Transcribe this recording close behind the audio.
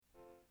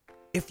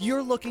If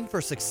you're looking for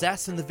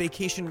success in the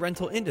vacation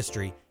rental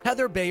industry,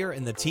 Heather Bayer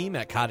and the team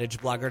at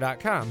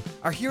cottageblogger.com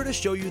are here to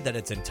show you that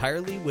it's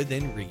entirely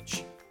within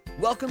reach.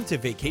 Welcome to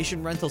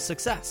Vacation Rental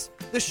Success,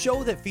 the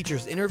show that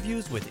features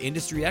interviews with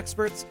industry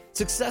experts,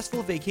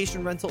 successful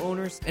vacation rental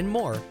owners, and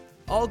more,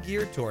 all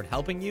geared toward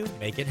helping you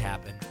make it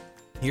happen.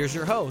 Here's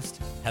your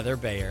host, Heather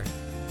Bayer.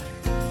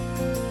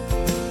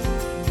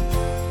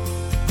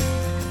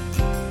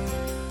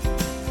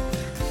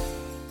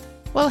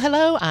 Well,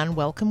 hello and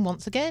welcome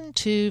once again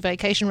to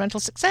Vacation Rental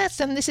Success,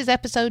 and this is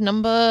episode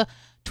number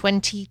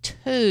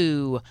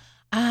 22.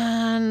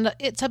 And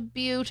it's a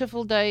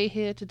beautiful day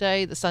here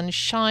today. The sun's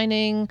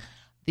shining.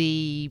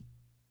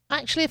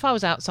 Actually, if I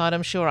was outside,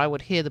 I'm sure I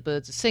would hear the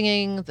birds are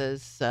singing.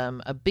 There's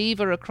a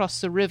beaver across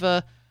the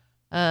river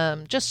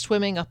just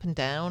swimming up and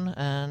down,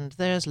 and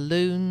there's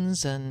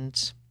loons,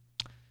 and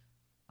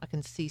I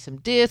can see some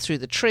deer through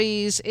the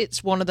trees.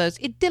 It's one of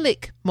those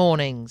idyllic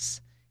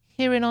mornings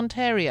here in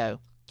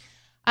Ontario.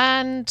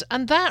 And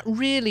that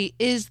really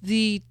is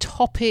the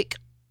topic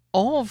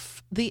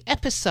of the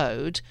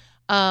episode,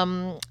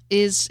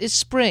 is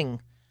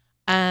spring.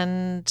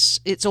 And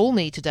it's all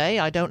me today.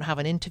 I don't have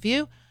an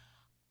interview.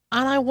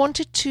 And I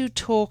wanted to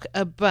talk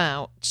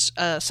about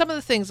some of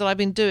the things that I've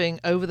been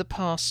doing over the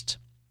past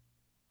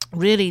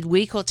really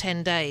week or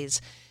 10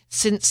 days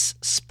since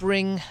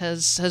spring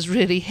has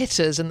really hit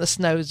us and the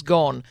snow's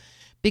gone.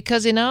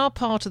 Because in our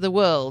part of the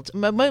world,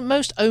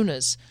 most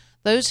owners,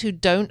 those who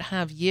don't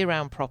have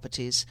year-round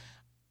properties,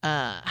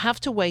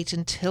 have to wait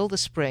until the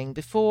spring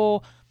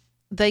before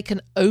they can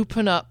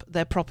open up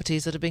their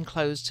properties that have been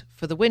closed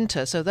for the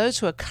winter. So those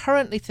who are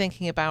currently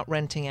thinking about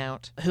renting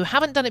out, who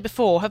haven't done it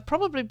before, have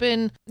probably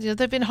been,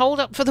 they've been holed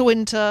up for the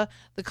winter.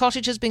 The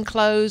cottage has been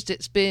closed.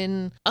 It's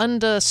been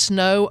under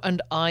snow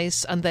and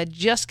ice, and they're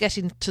just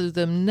getting to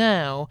them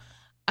now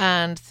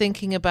and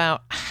thinking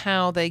about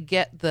how they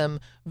get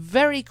them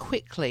very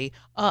quickly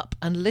up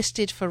and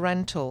listed for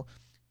rental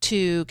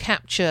to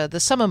capture the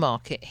summer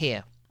market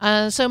here.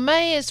 So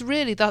May is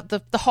really the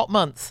hot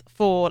month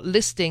for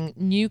listing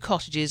new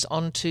cottages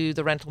onto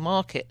the rental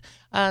market.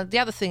 The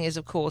other thing is,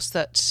 of course,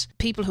 that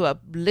people who are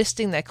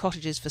listing their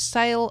cottages for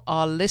sale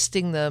are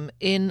listing them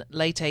in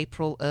late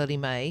April, early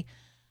May,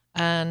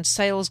 and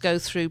sales go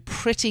through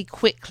pretty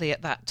quickly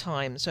at that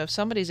time. So if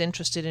somebody's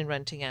interested in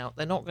renting out,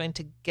 they're not going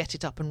to get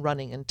it up and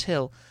running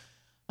until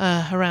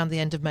around the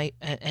end of May,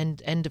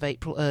 end of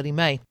April, early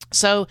May.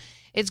 So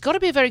it's got to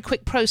be a very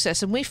quick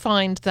process, and we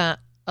find that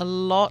a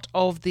lot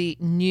of the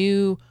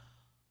new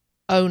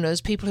owners,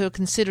 people who are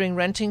considering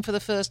renting for the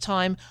first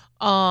time,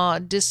 are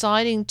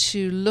deciding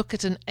to look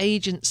at an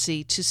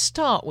agency to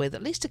start with,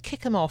 at least to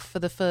kick them off for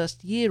the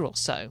first year or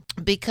so,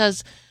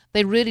 because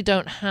they really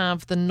don't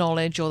have the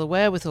knowledge or the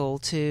wherewithal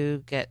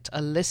to get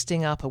a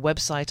listing up, a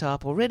website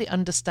up, or really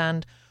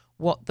understand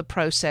what the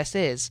process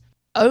is.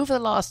 Over the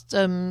last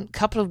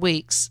couple of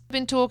weeks, I've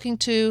been talking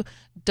to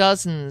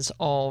dozens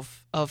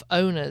of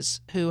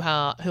owners who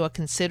are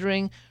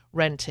considering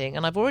renting,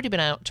 and I've already been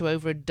out to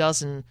over a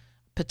dozen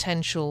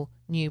potential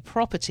new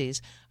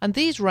properties. And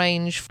these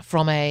range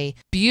from a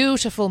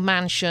beautiful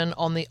mansion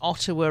on the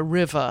Ottawa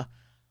River,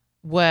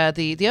 where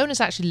the owner's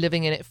actually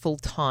living in it full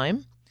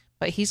time,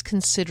 but he's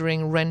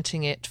considering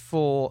renting it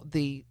for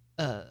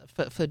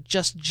for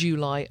just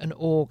July and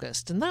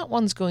August, and that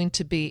one's going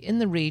to be in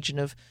the region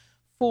of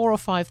 $4,000 or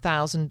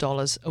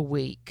 $5,000 a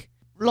week.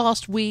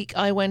 Last week,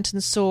 I went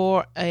and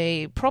saw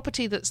a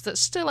property that's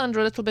still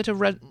under a little bit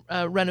of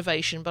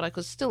renovation, but I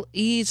could still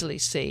easily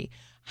see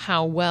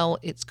how well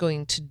it's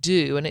going to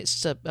do. And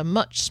it's a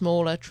much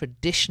smaller,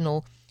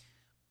 traditional,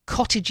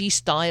 cottagey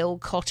style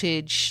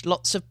cottage,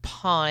 lots of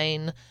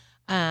pine,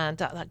 and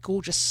that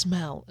gorgeous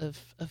smell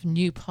of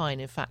new pine,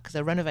 in fact, because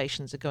their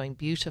renovations are going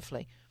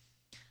beautifully.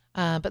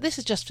 But this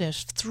is just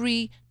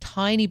 3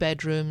 tiny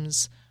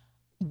bedrooms,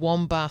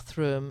 1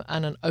 bathroom,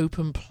 and an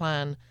open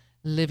plan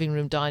living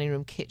room, dining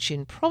room,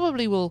 kitchen.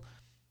 Probably will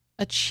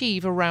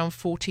achieve around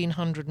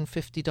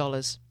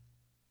 $1,450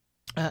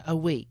 a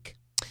week.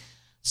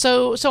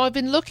 So I've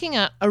been looking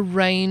at a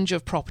range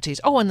of properties.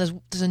 Oh, and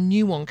there's a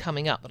new one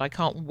coming up that I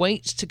can't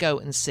wait to go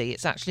and see.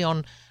 It's actually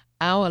on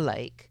our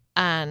lake,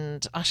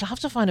 and I shall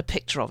have to find a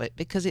picture of it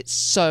because it's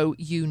so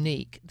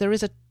unique. There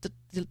is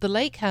the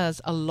lake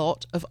has a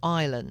lot of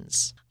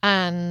islands,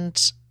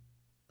 and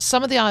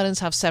some of the islands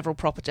have several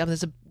properties. I mean,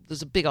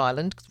 there's a big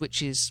island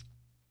which is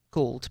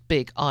called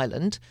Big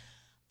Island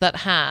that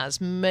has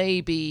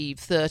maybe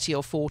 30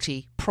 or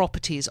 40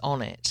 properties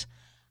on it.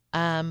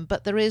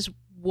 But there is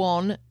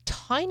one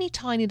tiny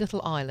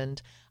little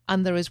island,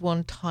 and there is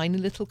one tiny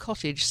little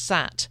cottage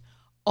sat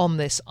on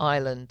this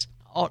island.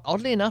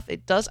 Oddly enough,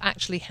 it does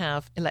actually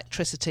have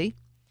electricity.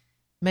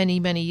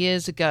 Many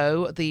years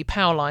ago, the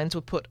power lines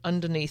were put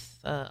underneath,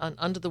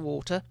 under the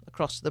water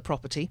across the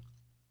property.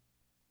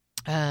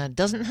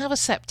 Doesn't have a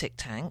septic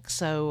tank,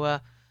 so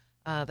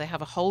they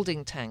have a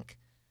holding tank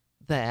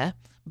there,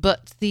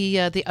 but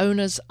the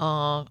owners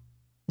are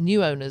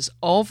new owners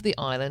of the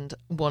island,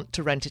 want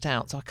to rent it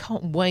out. So I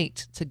can't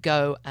wait to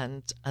go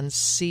and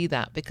see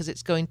that, because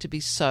it's going to be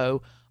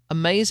so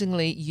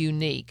amazingly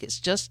unique. It's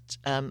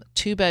just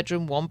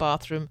 2-bedroom,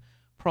 1-bathroom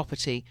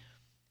property,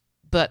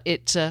 but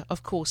it,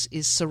 of course,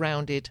 is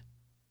surrounded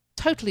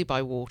totally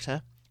by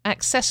water,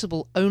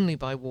 accessible only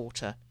by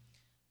water,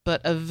 but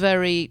a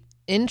very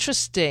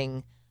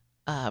interesting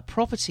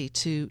property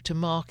to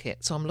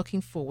market. So I'm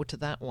looking forward to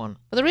that one.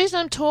 But the reason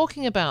I'm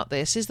talking about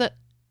this is that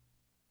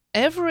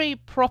every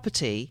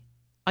property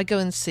I go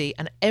and see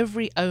and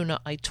every owner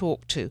I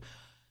talk to,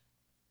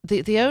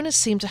 the owners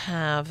seem to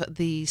have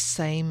the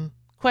same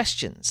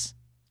questions.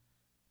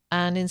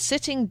 And in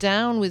sitting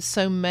down with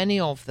so many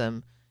of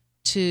them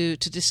to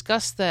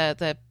discuss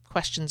their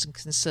questions and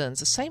concerns,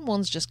 the same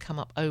ones just come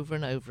up over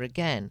and over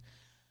again.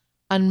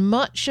 And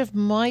much of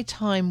my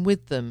time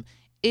with them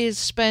is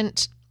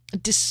spent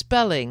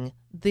dispelling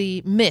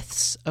the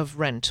myths of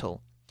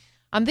rental.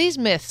 And these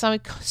myths are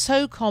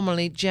so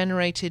commonly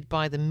generated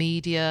by the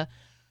media.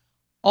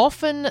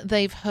 Often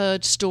they've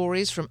heard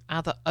stories from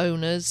other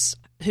owners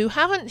who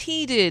haven't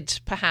heeded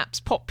perhaps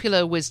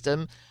popular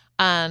wisdom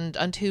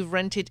and who've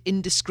rented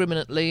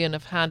indiscriminately and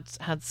have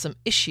had some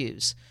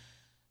issues.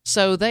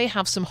 So they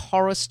have some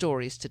horror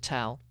stories to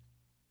tell.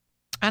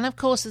 And of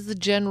course, there's the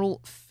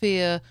general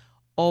fear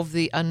of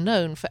the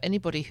unknown for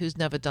anybody who's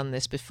never done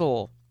this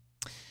before.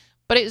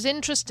 But it's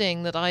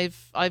interesting that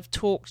I've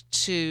talked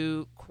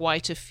to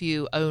quite a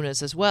few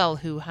owners as well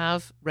who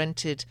have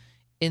rented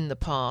in the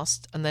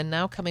past, and they're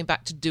now coming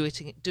back to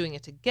doing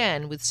it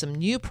again with some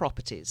new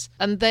properties.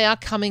 And they are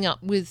coming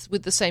up with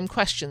the same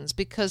questions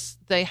because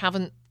they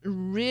haven't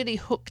really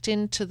hooked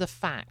into the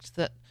fact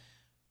that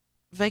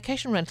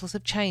vacation rentals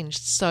have changed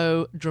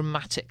so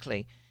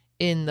dramatically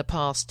in the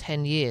past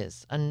 10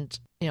 years. And,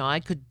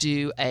 I could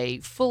do a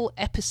full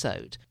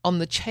episode on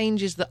the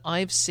changes that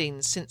I've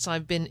seen since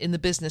I've been in the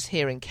business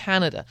here in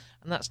Canada.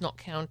 And that's not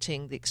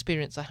counting the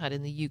experience I had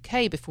in the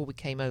UK before we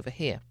came over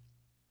here.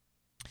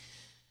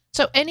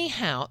 So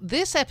anyhow,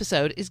 this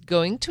episode is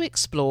going to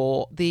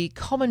explore the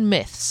common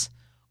myths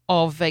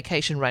of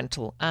vacation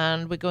rental.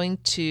 And we're going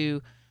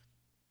to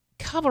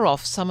cover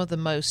off some of the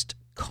most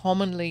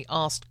commonly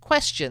asked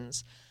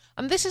questions.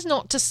 And this is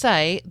not to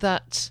say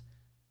that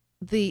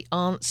the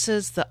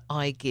answers that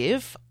I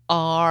give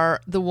are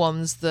the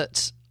ones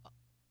that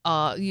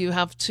you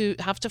have to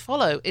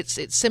follow. It's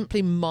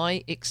simply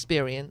my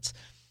experience.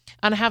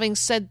 And having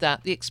said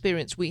that, the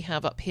experience we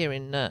have up here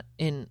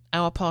in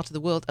our part of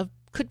the world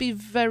could be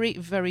very,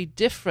 very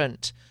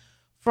different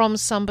from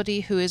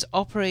somebody who is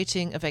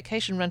operating a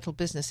vacation rental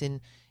business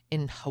in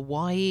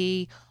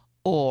Hawaii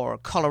or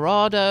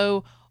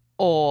Colorado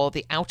or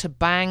the Outer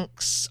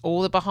Banks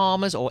or the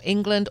Bahamas or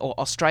England or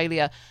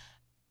Australia.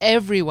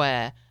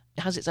 Everywhere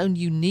it has its own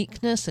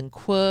uniqueness and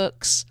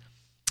quirks.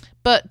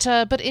 But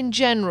in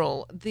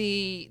general,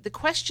 the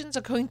questions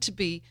are going to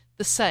be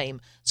the same.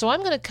 So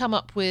I'm going to come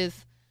up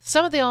with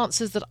some of the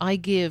answers that I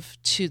give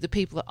to the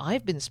people that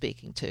I've been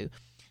speaking to,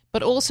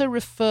 but also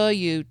refer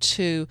you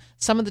to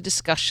some of the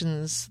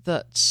discussions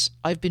that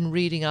I've been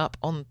reading up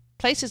on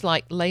places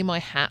like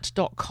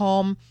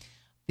laymyhat.com,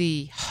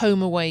 the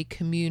HomeAway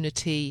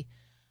community,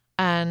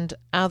 and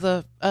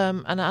other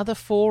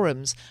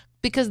forums,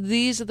 because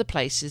these are the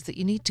places that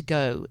you need to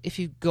go if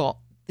you've got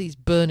these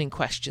burning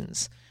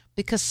questions.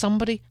 Because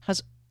somebody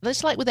has,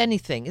 it's like with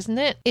anything, isn't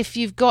it? If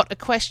you've got a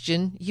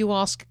question, you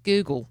ask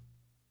Google.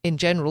 In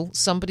general,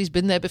 somebody's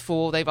been there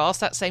before. They've asked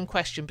that same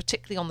question,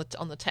 particularly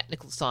on the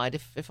technical side.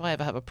 If I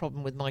ever have a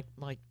problem with my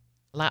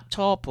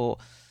laptop or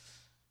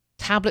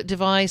tablet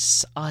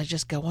device, I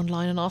just go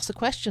online and ask the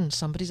question.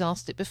 Somebody's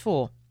asked it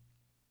before.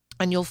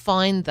 And you'll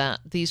find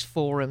that these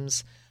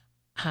forums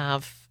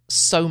have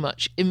so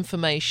much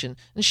information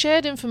and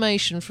shared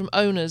information from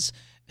owners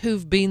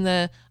who've been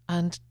there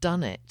and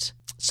done it.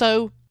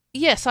 So,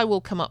 yes, I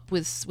will come up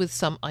with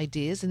some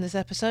ideas in this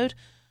episode.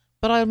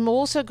 But I'm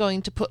also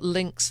going to put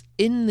links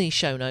in the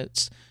show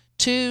notes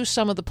to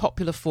some of the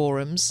popular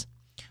forums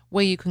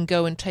where you can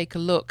go and take a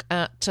look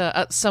at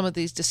some of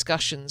these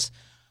discussions.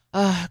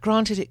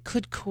 Granted, it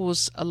could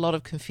cause a lot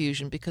of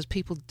confusion because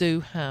people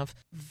do have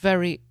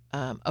very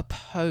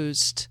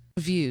opposed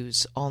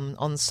views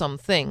on some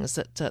things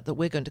that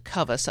we're going to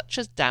cover, such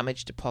as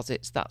damage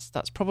deposits.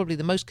 That's probably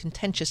the most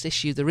contentious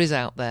issue there is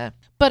out there.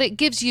 But it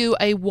gives you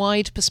a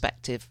wide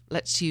perspective,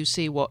 lets you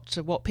see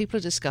what people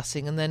are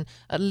discussing, and then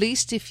at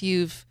least if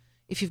you've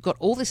got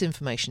all this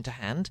information to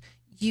hand,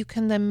 you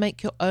can then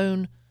make your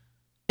own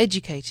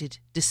educated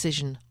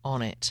decision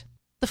on it.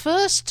 The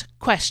first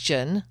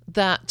question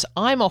that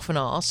I'm often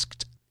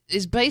asked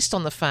is based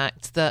on the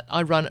fact that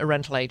I run a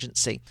rental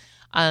agency,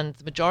 and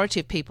the majority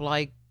of people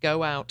I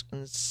go out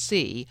and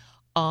see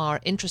are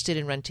interested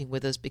in renting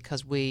with us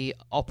because we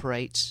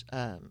operate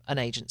an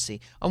agency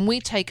and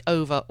we take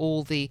over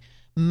all the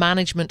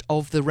management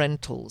of the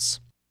rentals.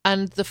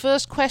 And the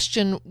first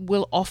question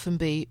will often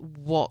be,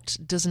 what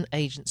does an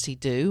agency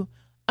do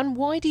and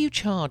why do you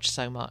charge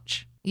so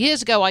much?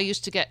 Years ago, I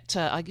used to get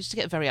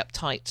very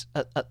uptight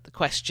at the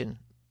question,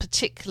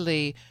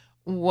 particularly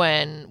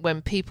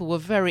when people were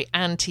very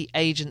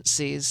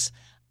anti-agencies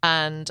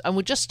and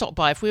would just stop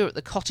by. If we were at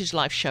the Cottage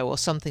Life show or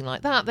something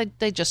like that,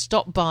 they'd just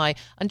stop by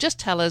and just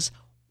tell us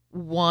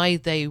why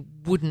they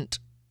wouldn't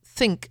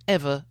think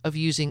ever of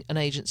using an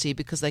agency,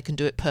 because they can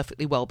do it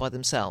perfectly well by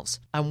themselves,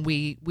 and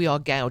we are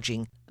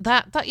gouging.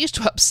 That used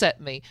to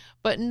upset me,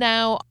 but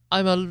now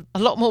I'm a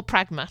lot more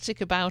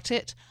pragmatic about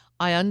it.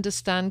 I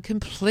understand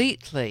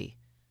completely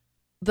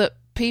that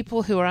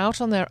people who are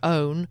out on their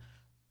own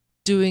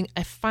doing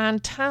a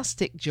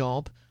fantastic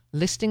job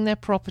listing their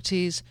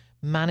properties,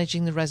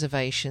 managing the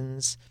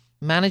reservations,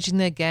 managing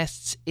their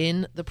guests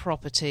in the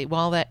property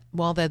while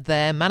they're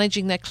there,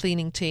 managing their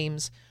cleaning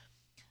teams.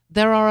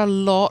 There are a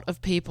lot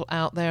of people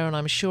out there, and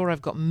I'm sure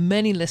I've got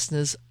many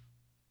listeners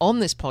on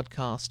this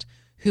podcast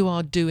who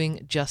are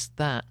doing just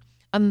that.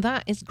 And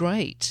that is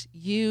great.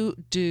 You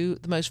do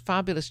the most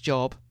fabulous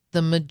job.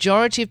 The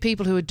majority of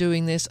people who are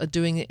doing this are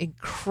doing it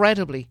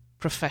incredibly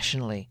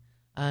professionally.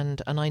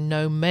 And I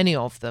know many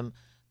of them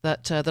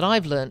that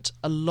I've learnt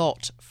a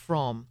lot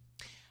from.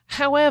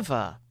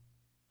 However,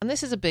 and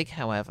this is a big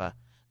however,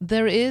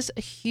 there is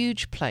a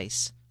huge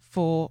place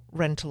for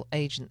rental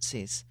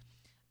agencies.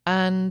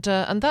 And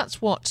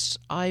that's what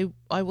I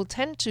will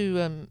tend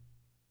to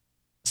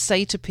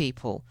say to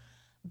people,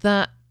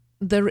 that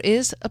there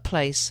is a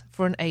place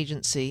for an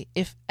agency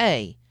if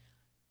A,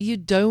 you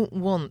don't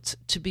want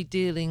to be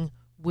dealing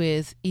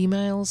with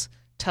emails,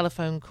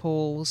 telephone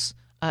calls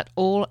at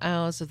all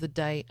hours of the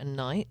day and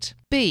night.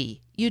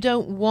 B, you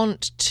don't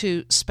want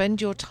to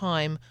spend your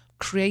time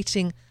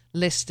creating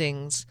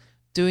listings,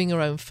 doing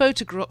your own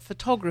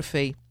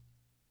photography,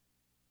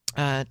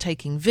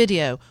 taking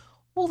video,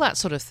 all that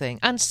sort of thing.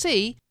 And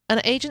C,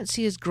 an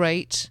agency is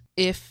great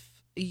if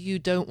you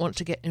don't want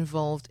to get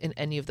involved in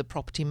any of the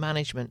property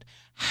management.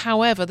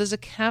 However, there's a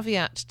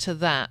caveat to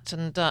that,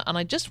 and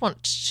I just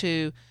want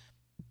to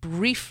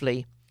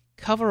briefly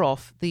cover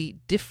off the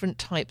different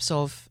types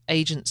of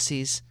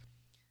agencies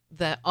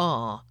there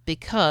are,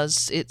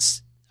 because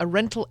it's a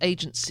rental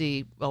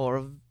agency or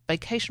a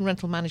vacation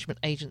rental management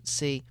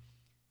agency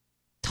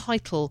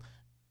title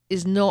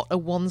is not a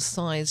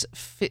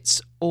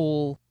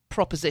one-size-fits-all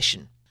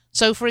proposition.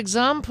 So, for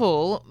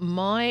example,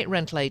 my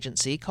rental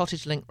agency,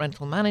 Cottage Link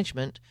Rental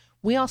Management,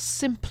 we are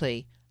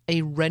simply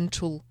a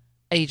rental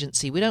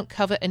agency. We don't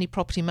cover any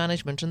property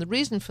management, and the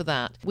reason for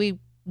that, we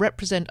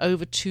represent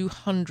over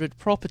 200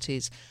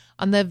 properties,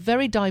 and they're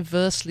very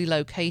diversely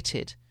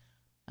located.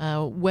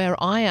 Where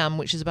I am,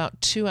 which is about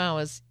 2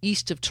 hours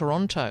east of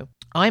Toronto,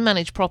 I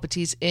manage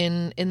properties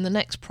in the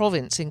next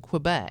province in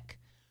Quebec,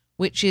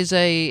 which is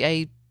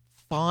a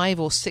 5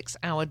 or 6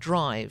 hour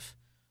drive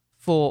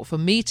for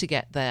me to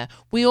get there.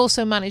 We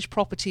also manage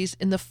properties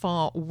in the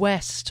far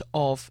west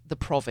of the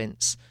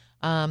province.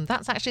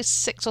 That's actually a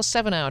 6 or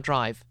 7 hour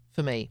drive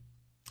for me.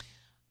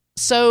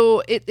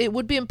 So it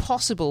would be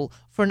impossible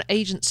for an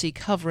agency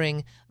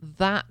covering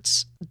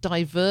that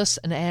diverse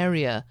an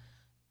area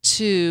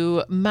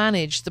to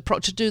manage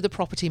to do the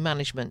property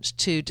management,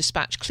 to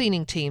dispatch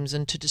cleaning teams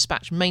and to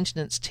dispatch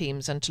maintenance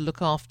teams and to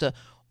look after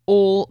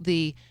all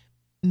the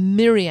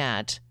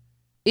myriad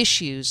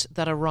issues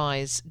that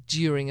arise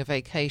during a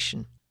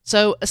vacation.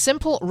 So a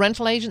simple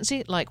rental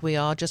agency like we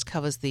are just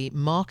covers the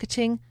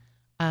marketing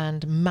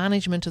and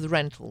management of the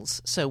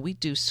rentals. So we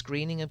do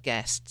screening of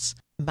guests,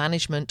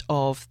 management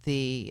of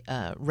the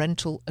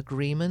rental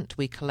agreement.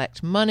 We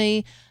collect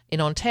money.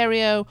 In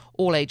Ontario,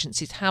 all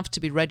agencies have to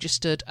be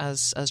registered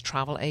as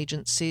travel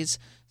agencies.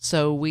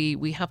 So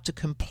we have to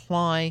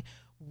comply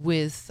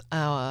with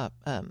our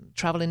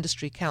Travel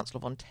Industry Council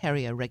of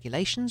Ontario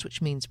regulations,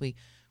 which means we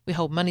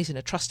hold monies in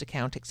a trust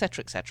account,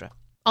 etc., etc.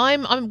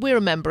 We're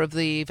a member of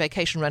the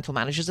Vacation Rental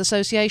Managers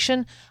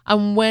Association,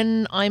 and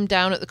when I'm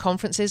down at the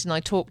conferences and I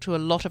talk to a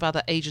lot of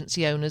other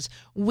agency owners,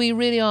 we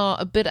really are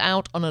a bit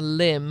out on a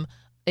limb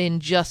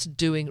in just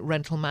doing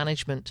rental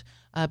management,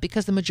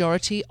 because the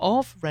majority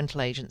of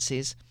rental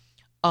agencies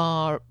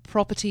are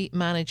property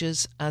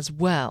managers as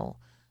well.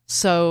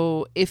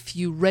 So if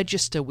you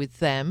register with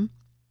them,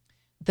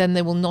 then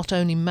they will not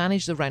only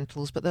manage the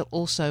rentals, but they'll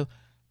also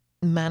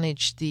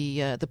manage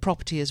the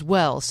property as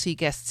well, see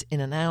guests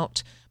in and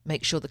out,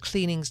 make sure the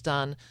cleaning's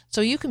done.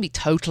 So you can be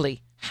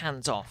totally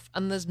hands-off.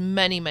 And there's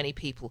many, many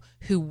people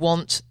who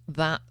want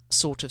that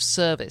sort of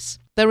service.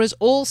 There is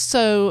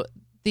also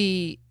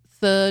the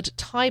third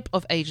type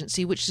of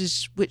agency,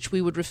 which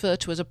we would refer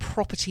to as a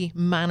property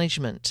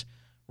management.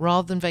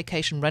 Rather than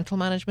vacation rental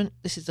management,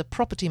 this is a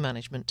property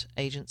management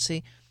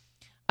agency.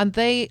 And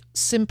they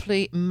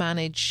simply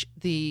manage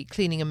the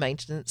cleaning and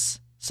maintenance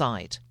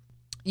side.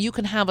 You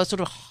can have a sort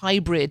of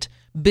hybrid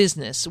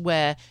business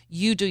where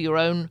you do your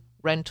own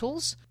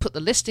rentals, put the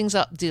listings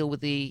up, deal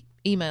with the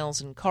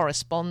emails and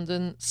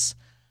correspondence,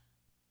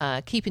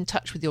 keep in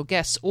touch with your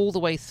guests all the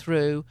way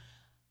through,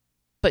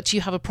 but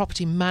you have a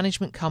property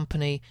management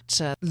company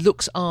that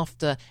looks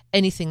after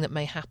anything that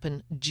may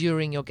happen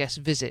during your guest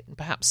visit and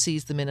perhaps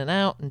sees them in and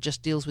out and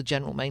just deals with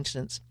general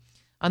maintenance.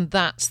 And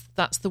that's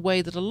the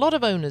way that a lot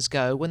of owners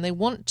go when they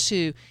want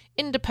to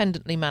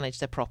independently manage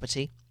their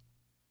property,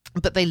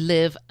 but they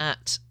live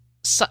at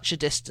such a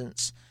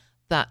distance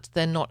that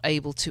they're not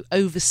able to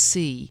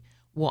oversee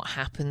what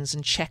happens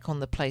and check on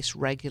the place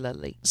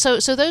regularly. So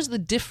those are the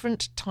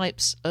different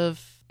types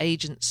of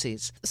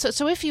agencies.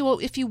 So if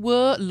you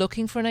were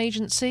looking for an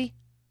agency,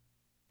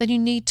 then you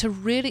need to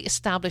really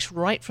establish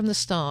right from the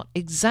start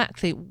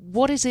exactly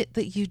what is it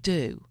that you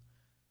do.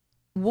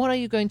 What are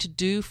you going to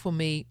do for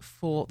me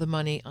for the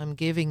money I'm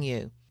giving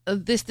you?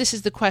 This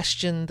is the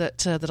question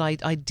that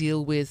I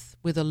deal with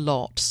a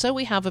lot. So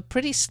we have a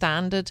pretty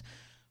standard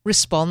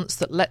response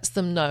that lets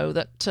them know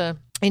that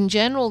in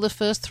general the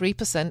first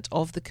 3%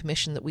 of the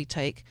commission that we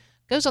take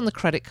goes on the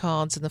credit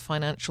cards and the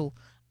financial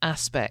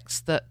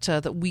aspects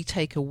that we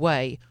take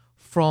away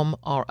from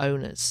our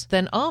owners.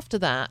 Then after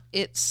that,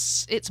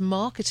 it's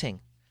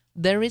marketing.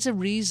 There is a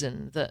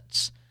reason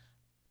that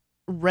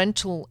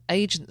rental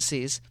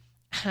agencies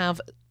have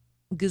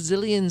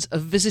gazillions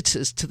of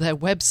visitors to their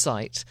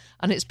website,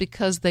 and it's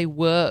because they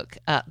work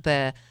at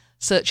their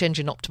search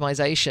engine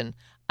optimization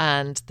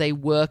and they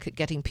work at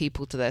getting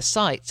people to their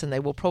sites, and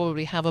they will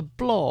probably have a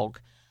blog,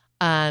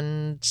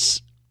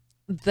 and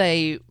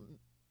they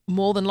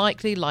more than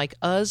likely, like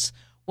us,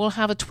 will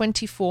have a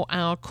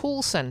 24-hour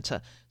call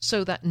center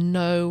so that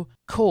no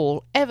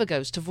call ever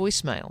goes to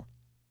voicemail.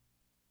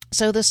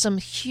 So there's some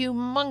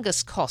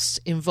humongous costs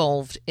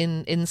involved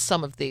in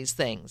some of these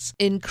things,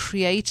 in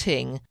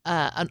creating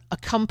a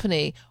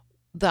company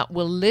that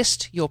will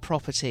list your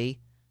property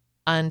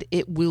and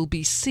it will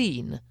be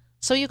seen.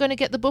 So you're going to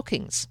get the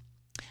bookings.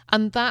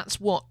 And that's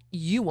what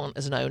you want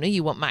as an owner.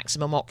 You want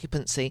maximum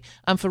occupancy.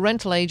 And for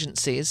rental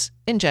agencies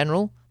in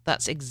general,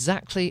 that's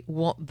exactly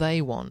what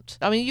they want.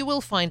 I mean, you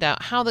will find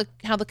out how the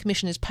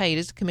commission is paid.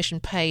 Is the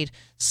commission paid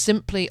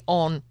simply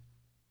on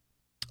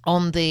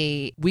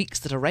the weeks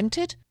that are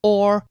rented,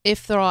 or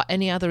if there are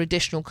any other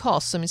additional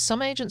costs? I mean,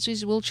 some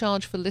agencies will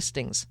charge for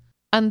listings,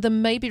 and there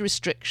may be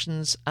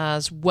restrictions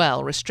as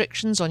well,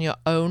 restrictions on your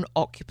own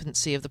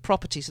occupancy of the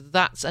property. So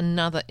that's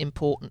another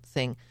important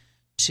thing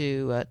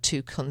to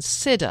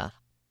consider.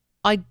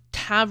 I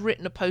have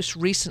written a post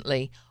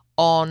recently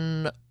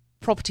on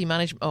property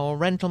management or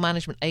rental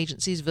management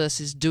agencies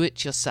versus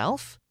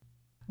do-it-yourself.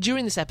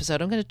 During this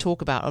episode, I'm going to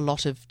talk about a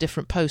lot of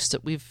different posts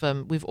that we've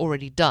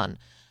already done.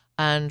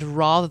 And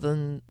rather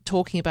than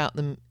talking about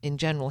them in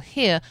general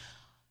here,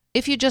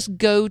 if you just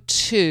go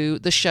to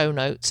the show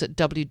notes at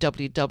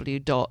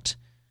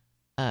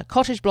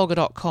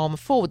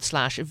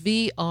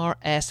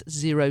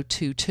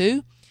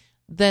www.cottageblogger.com/VRS022,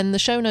 then the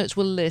show notes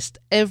will list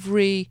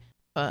every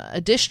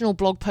additional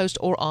blog post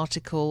or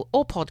article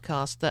or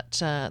podcast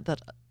that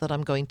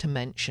I'm going to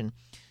mention.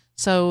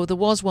 So there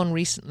was one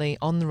recently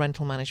on the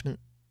rental management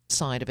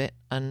side of it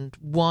and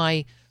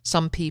why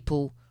some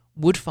people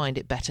would find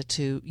it better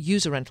to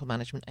use a rental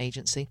management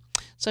agency.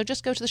 So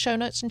just go to the show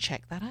notes and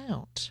check that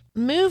out.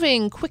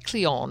 Moving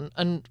quickly on,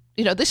 and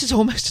this is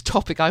almost a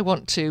topic I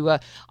want to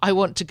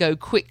go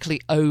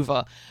quickly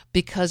over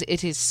because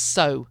it is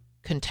so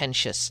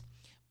contentious.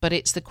 But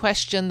it's the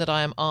question that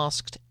I am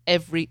asked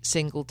every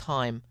single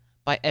time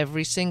by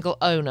every single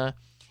owner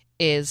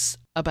is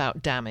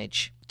about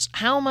damage.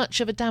 How much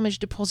of a damage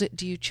deposit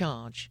do you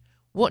charge?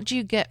 What do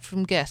you get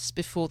from guests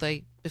before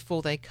they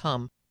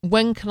come?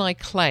 When can I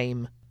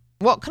claim?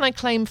 What can I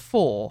claim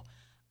for?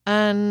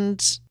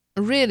 And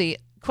really,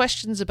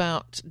 questions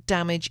about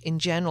damage in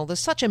general. There's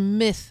such a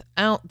myth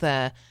out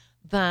there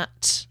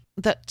that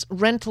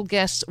rental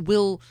guests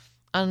will,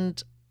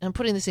 and I'm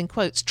putting this in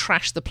quotes,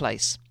 trash the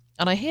place.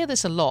 And I hear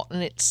this a lot,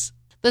 and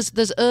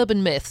there's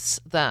urban myths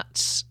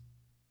that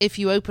if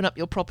you open up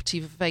your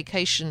property for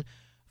vacation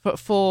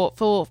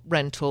for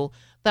rental,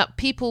 that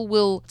people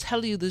will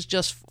tell you there's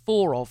just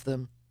 4 of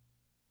them,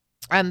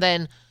 and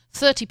then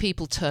 30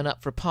 people turn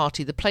up for a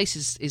party. The place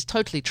is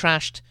totally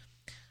trashed,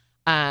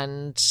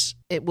 and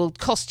it will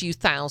cost you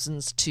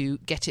thousands to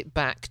get it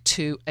back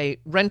to a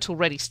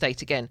rental-ready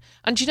state again.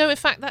 And in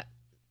fact, that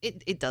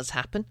it does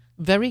happen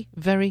very,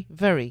 very,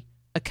 very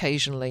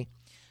occasionally.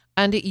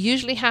 And it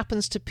usually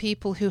happens to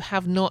people who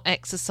have not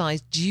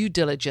exercised due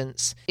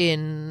diligence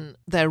in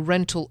their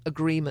rental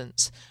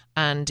agreements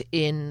and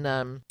in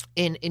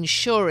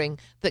ensuring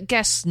that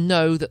guests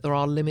know that there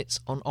are limits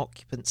on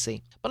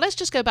occupancy. But let's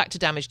just go back to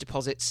damage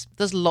deposits.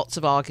 There's lots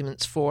of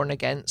arguments for and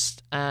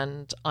against,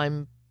 and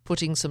I'm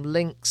putting some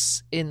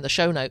links in the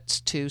show notes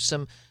to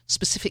some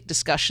specific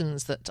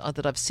discussions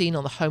that I've seen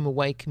on the Home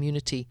Away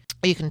community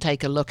you can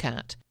take a look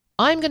at.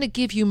 I'm going to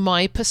give you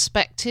my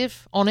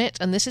perspective on it,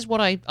 and this is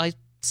what I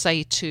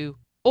say to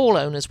all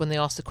owners when they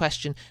ask the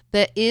question.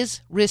 There is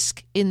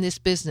risk in this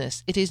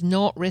business. It is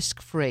not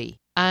risk-free,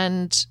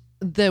 and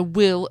there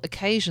will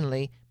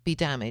occasionally be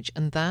damage,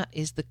 and that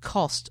is the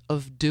cost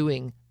of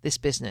doing this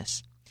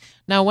business.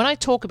 Now, when I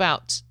talk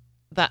about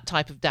that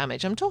type of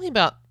damage, I'm talking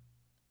about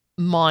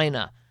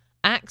minor,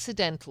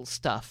 accidental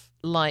stuff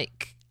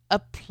like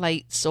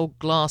plates or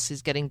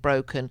glasses getting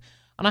broken.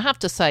 And I have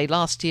to say,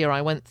 last year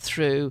I went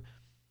through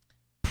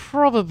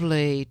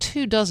probably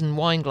 24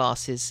 wine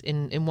glasses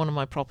in one of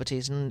my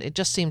properties, and it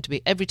just seemed to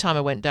be every time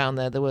I went down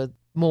there were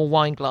more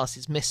wine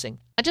glasses missing.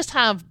 I just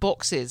have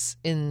boxes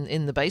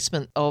in the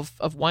basement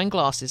of wine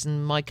glasses,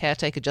 and my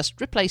caretaker just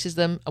replaces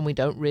them, and we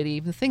don't really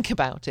even think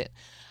about it.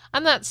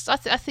 And that's I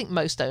think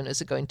most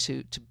owners are going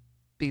to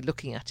be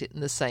looking at it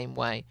in the same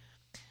way.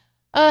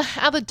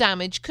 Other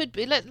damage could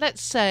be,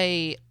 let's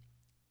say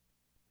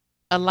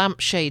a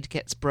lampshade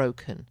gets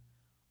broken,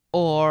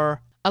 or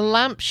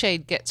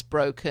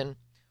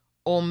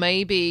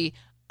maybe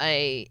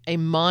a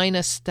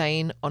minor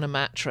stain on a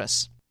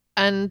mattress.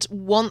 And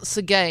once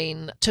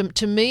again,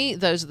 to me,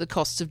 those are the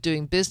costs of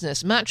doing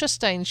business. Mattress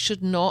stains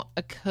should not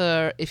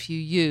occur if you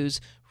use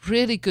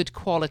really good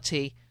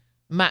quality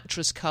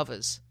mattress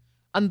covers,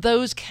 and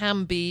those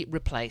can be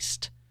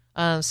replaced.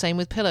 Same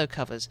with pillow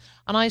covers.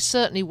 And I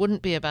certainly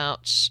wouldn't be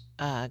about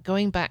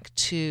going back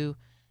to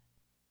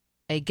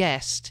a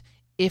guest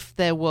if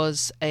there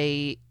was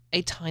a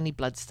tiny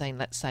blood stain,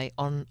 let's say,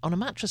 on a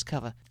mattress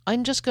cover.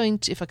 I'm just going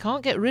to, if I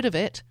can't get rid of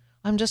it,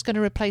 I'm just going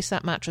to replace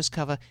that mattress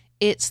cover.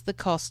 It's the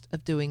cost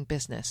of doing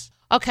business.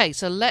 Okay,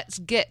 so let's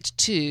get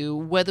to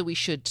whether we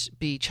should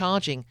be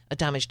charging a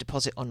damage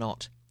deposit or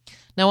not.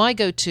 Now, I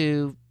go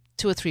to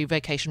 2 or 3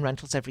 vacation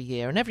rentals every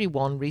year, and every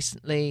one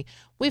recently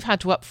we've had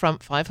to upfront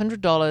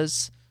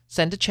 $500,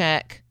 send a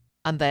check,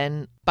 and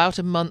then about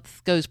a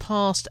month goes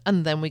past,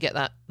 and then we get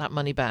that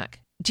money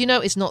back. Do you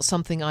know, it's not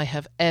something I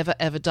have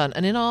ever done.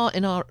 And in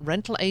our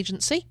rental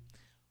agency,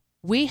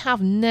 we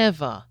have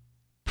never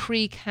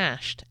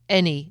pre-cashed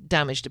any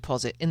damage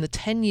deposit. In the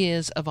 10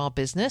 years of our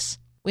business,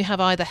 we have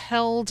either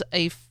held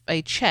a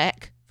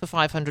check for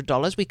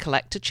 $500, we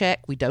collect a check,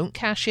 we don't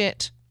cash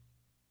it,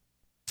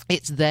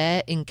 it's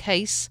there in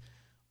case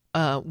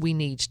we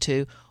need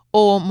to,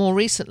 or more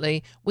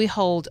recently, we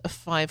hold a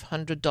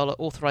 $500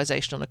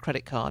 authorization on a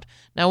credit card.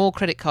 Now, all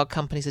credit card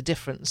companies are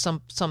different.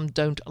 Some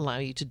don't allow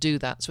you to do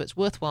that, so it's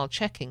worthwhile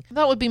checking.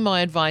 That would be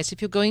my advice.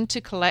 If you're going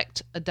to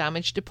collect a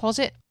damage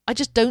deposit, I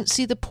just don't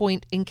see the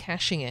point in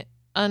cashing it.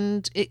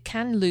 And it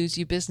can lose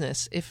you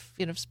business if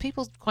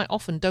people quite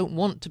often don't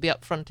want to be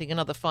upfronting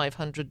another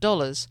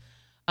 $500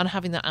 and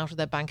having that out of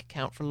their bank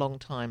account for a long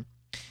time.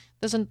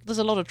 There's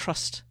a lot of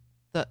trust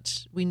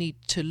that we need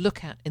to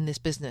look at in this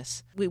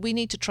business. We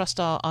need to trust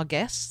our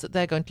guests that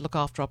they're going to look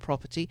after our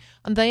property,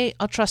 and they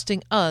are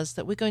trusting us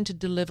that we're going to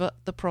deliver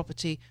the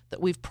property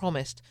that we've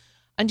promised.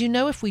 And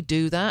if we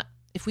do that,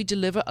 if we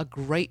deliver a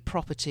great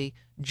property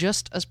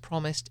just as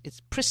promised,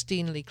 it's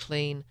pristinely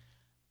clean,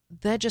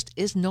 there just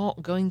is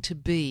not going to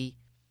be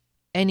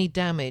any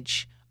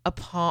damage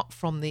apart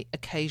from the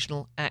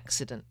occasional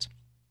accident.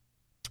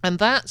 And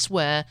that's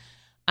where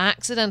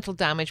accidental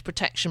damage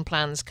protection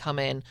plans come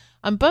in.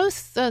 And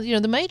both,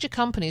 the major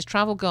companies,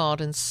 Travel Guard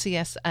and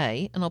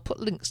CSA, and I'll put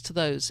links to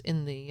those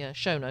in the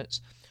show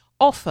notes,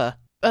 offer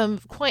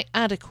quite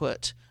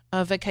adequate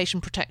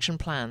vacation protection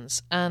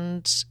plans.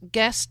 And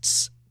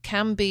guests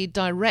can be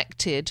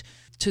directed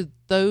to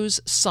those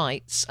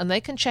sites and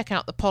they can check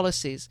out the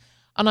policies.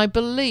 And I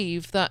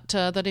believe that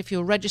if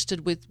you're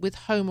registered with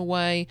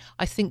HomeAway,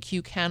 I think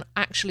you can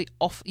actually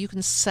you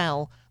can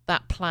sell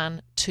that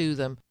plan to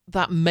them.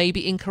 That may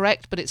be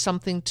incorrect, but it's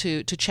something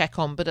to check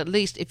on. But at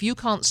least if you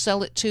can't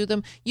sell it to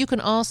them, you can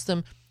ask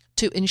them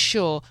to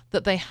ensure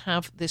that they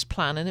have this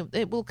plan, and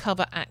it will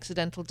cover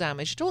accidental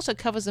damage. It also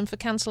covers them for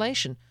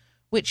cancellation,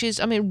 which is,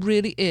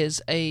 really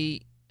is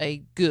a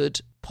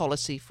good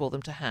policy for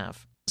them to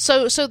have.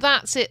 So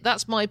that's it.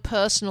 That's my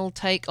personal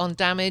take on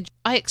damage.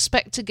 I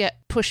expect to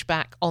get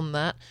pushback on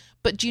that.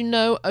 But do you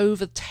know,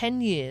 over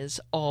 10 years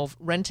of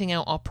renting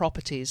out our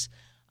properties,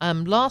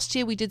 last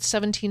year we did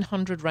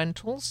 1,700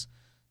 rentals.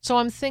 So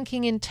I'm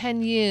thinking in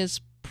 10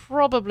 years,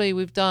 probably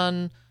we've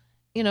done,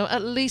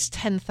 at least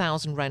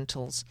 10,000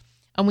 rentals.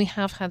 And we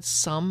have had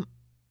some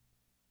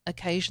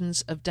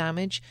occasions of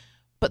damage.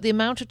 But the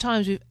amount of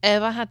times we've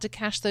ever had to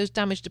cash those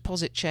damage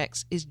deposit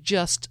checks is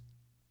just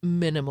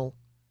minimal.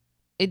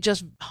 It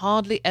just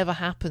hardly ever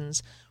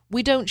happens.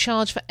 We don't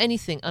charge for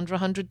anything under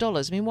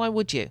 $100. Why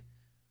would you?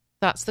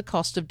 That's the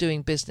cost of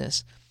doing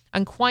business.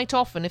 And quite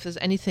often, if there's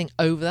anything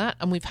over that,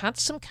 and we've had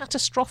some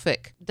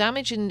catastrophic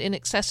damage in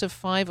excess of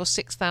 $5,000 or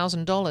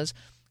 $6,000,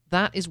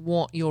 that is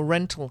what your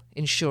rental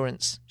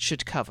insurance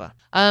should cover.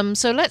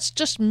 So let's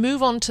just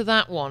move on to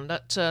that one.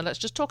 Let's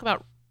just talk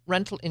about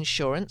rental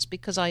insurance,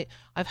 because I've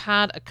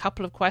had a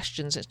couple of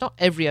questions. It's not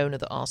every owner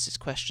that asks this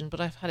question,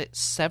 but I've had it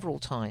several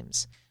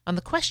times. And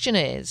the question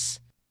is,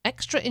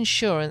 extra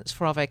insurance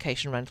for our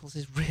vacation rentals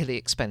is really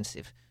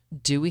expensive.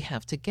 Do we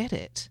have to get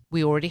it?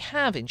 We already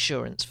have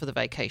insurance for the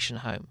vacation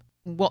home.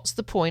 What's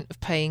the point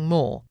of paying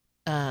more?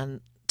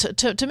 And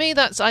to me,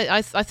 that's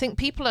I think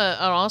people are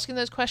asking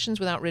those questions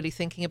without really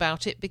thinking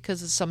about it, because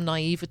there's some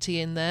naivety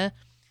in there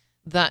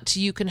that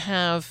you can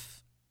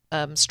have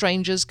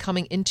strangers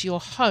coming into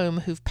your home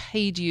who've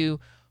paid you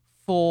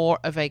for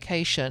a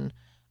vacation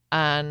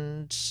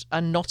and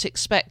not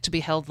expect to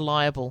be held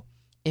liable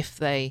if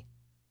they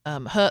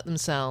hurt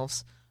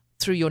themselves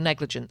through your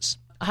negligence.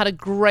 I had a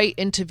great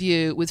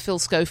interview with Phil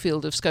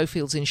Schofield of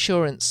Schofield's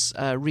Insurance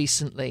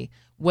recently,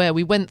 where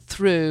we went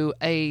through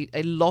a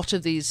lot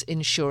of these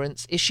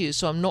insurance issues,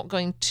 so I'm not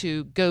going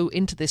to go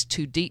into this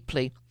too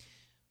deeply.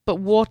 But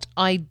what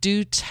I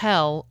do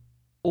tell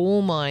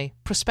all my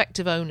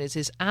prospective owners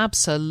is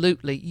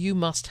absolutely you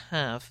must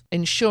have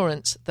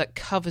insurance that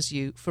covers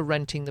you for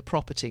renting the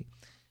property.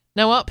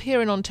 Now, up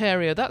here in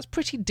Ontario, that's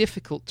pretty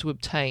difficult to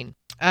obtain.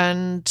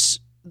 And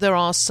there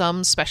are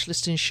some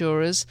specialist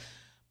insurers,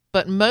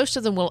 but most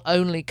of them will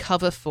only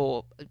cover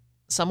for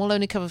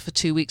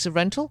 2 weeks of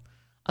rental,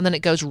 and then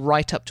it goes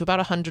right up to about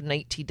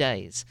 180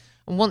 days.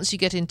 And once you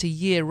get into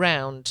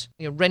year-round,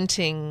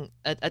 renting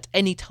at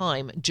any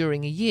time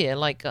during a year,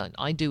 like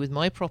I do with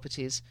my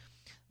properties,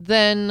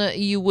 then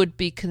you would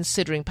be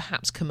considering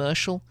perhaps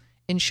commercial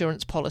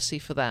insurance policy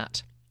for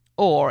that.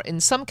 Or in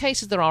some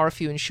cases, there are a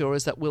few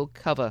insurers that will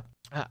cover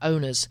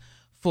owners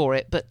for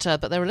it, but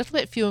they're a little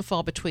bit few and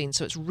far between,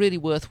 so it's really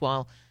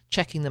worthwhile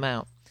checking them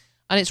out.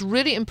 And it's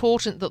really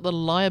important that the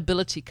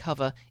liability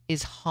cover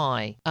is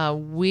high.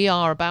 We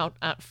are about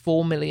at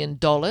 $4 million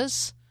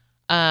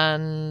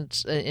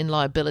and in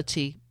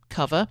liability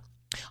cover.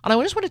 And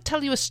I just want to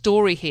tell you a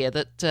story here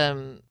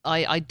that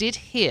I did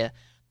hear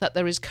that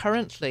there is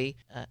currently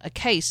a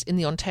case in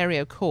the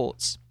Ontario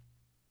courts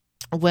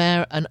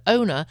where an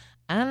owner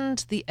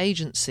and the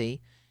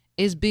agency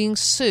is being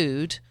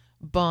sued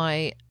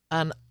by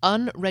an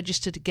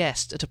unregistered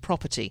guest at a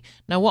property.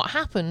 Now, what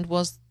happened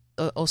was,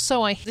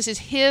 this is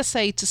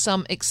hearsay to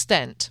some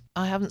extent.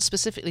 I haven't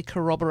specifically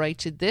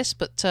corroborated this,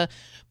 but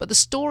the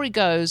story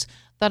goes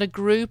that a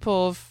group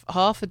of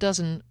half a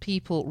dozen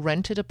people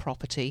rented a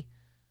property,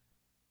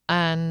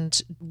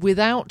 and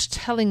without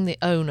telling the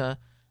owner,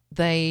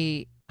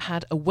 they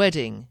had a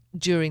wedding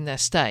during their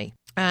stay.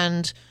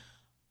 And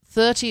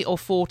 30 or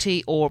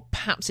 40, or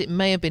perhaps it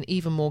may have been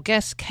even more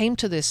guests, came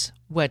to this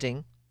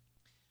wedding.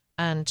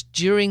 And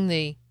during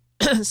the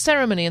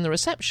ceremony and the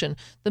reception,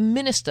 the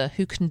minister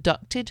who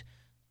conducted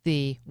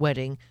the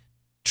wedding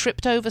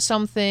tripped over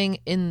something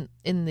in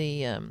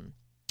the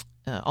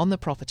on the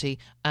property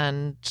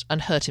and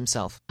hurt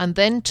himself, and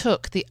then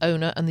took the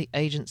owner and the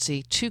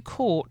agency to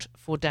court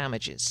for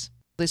damages.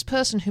 This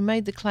person who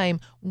made the claim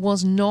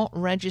was not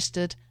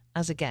registered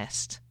as a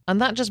guest,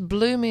 and that just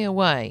blew me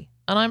away.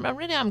 And I'm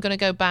going to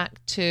go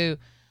back to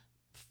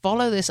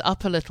follow this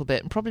up a little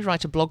bit and probably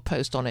write a blog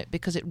post on it,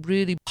 because it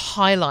really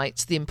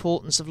highlights the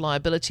importance of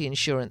liability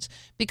insurance.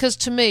 Because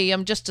to me,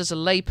 I'm just as a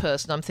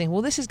layperson, I'm thinking,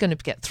 well, this is going to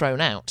get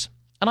thrown out.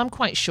 And I'm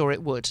quite sure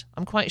it would.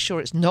 I'm quite sure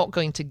it's not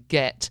going to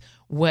get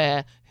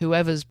where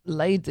whoever's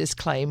laid this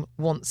claim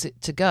wants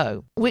it to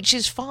go, which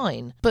is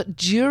fine. But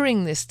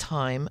during this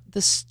time,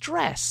 the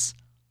stress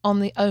on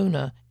the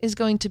owner is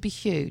going to be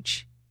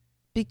huge.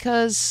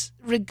 Because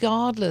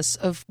regardless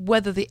of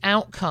whether the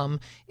outcome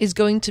is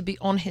going to be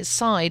on his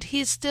side, he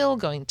is still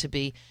going to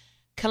be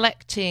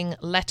collecting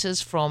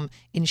letters from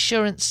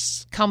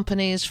insurance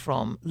companies,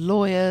 from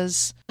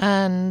lawyers.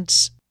 And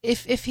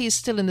if he's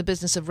still in the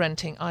business of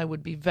renting, I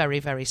would be very,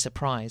 very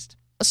surprised.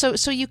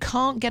 So you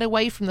can't get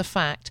away from the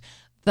fact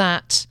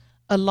that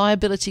a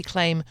liability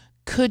claim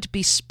could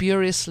be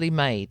spuriously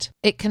made.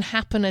 It can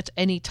happen at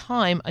any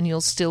time and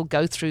you'll still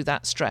go through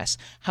that stress.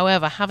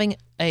 However, having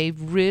a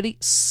really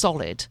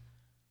solid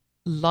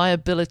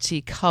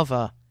liability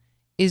cover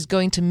is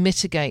going to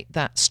mitigate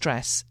that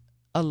stress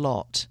a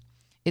lot.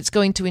 It's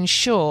going to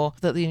ensure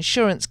that the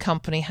insurance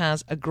company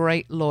has a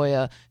great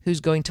lawyer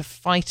who's going to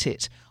fight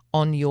it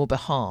on your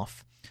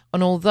behalf.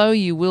 And although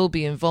you will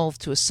be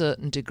involved to a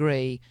certain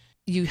degree,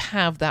 you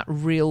have that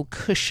real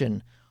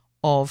cushion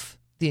of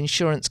the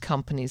insurance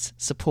company's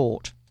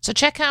support. So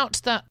check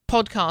out that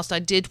podcast I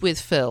did with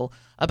Phil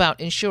about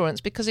insurance,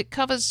 because it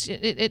covers,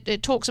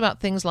 it talks about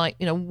things like,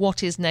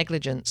 what is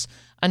negligence?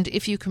 And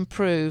if you can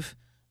prove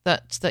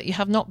that you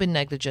have not been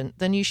negligent,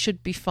 then you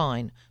should be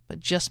fine. But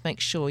just make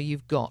sure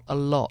you've got a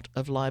lot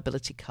of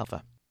liability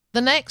cover.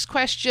 The next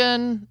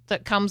question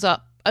that comes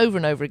up over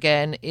and over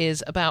again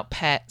is about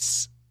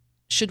pets.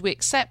 Should we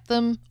accept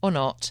them or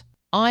not?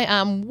 I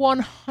am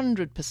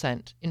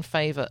 100% in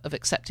favour of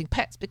accepting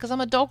pets because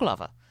I'm a dog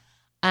lover.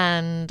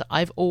 And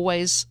I've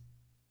always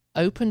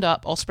opened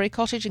up Osprey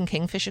Cottage and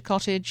Kingfisher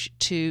Cottage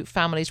to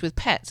families with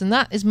pets. And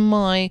that is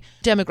my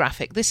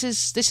demographic. This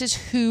is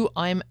who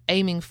I'm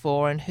aiming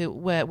for, and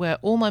where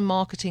all my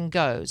marketing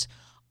goes.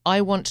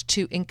 I want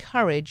to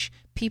encourage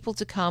people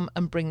to come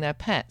and bring their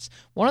pets.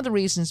 One of the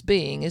reasons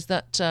being is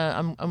that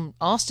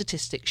our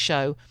statistics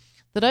show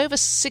that over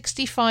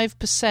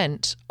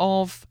 65%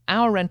 of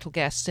our rental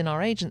guests in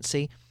our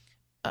agency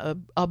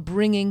are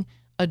bringing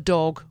a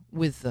dog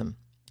with them.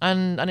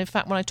 And in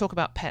fact, when I talk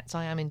about pets,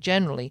 I am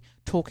generally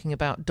talking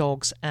about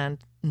dogs and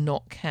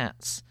not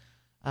cats.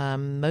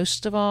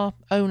 Most of our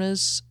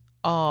owners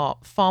are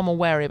far more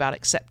wary about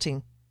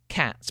accepting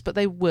cats, but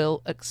they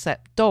will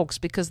accept dogs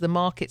because the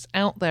market's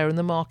out there and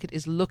the market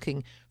is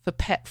looking for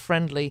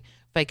pet-friendly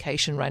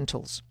vacation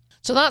rentals.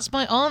 So that's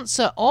my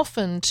answer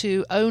often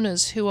to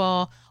owners who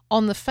are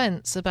on the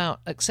fence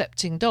about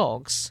accepting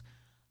dogs,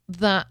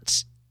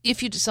 that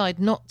if you decide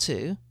not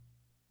to,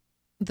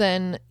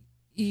 then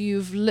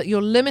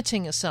you're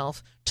limiting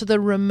yourself to the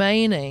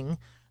remaining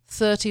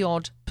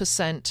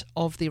 30-odd%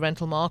 of the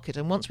rental market.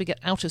 And once we get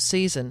out of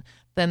season,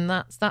 then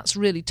that's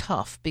really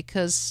tough,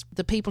 because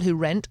the people who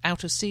rent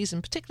out of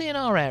season, particularly in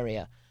our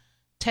area,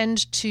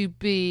 tend to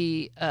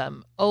be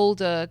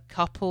older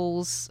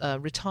couples,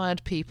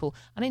 retired people,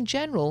 and in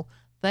general,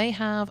 they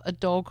have a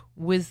dog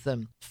with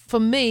them.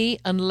 For me,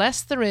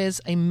 unless there is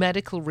a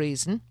medical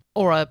reason,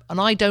 or an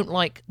I don't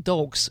like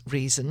dogs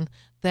reason,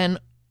 then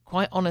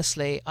quite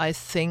honestly, I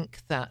think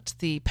that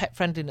the pet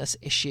friendliness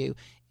issue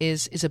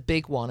is a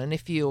big one. And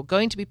if you're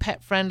going to be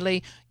pet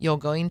friendly, you're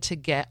going to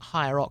get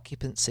higher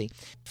occupancy.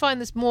 I find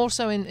this more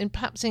so in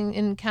perhaps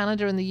in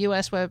Canada and the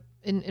US, where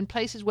in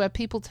places where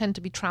people tend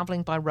to be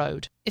traveling by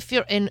road. If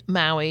you're in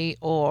Maui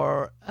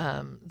or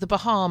the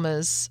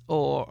Bahamas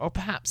or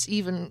perhaps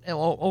even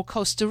or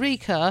Costa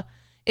Rica,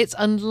 it's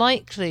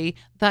unlikely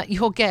that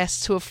your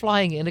guests who are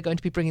flying in are going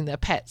to be bringing their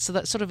pets. So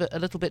that's sort of a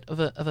little bit of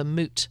a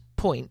moot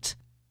point.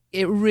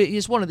 It really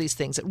is one of these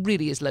things that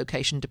really is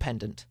location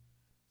dependent.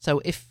 So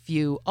if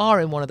you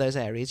are in one of those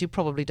areas, you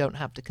probably don't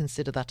have to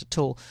consider that at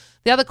all.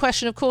 The other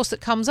question, of course,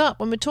 that comes up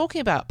when we're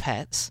talking about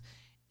pets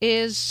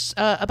is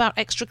about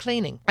extra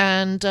cleaning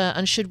and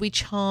should we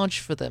charge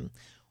for them?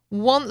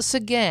 Once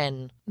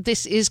again,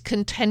 this is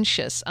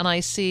contentious, and I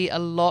see a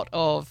lot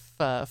of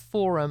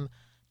forum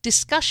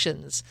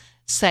discussions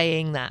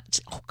saying that,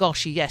 oh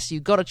gosh, yes,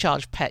 you've got to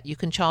charge pet. You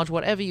can charge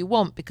whatever you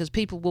want because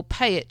people will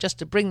pay it just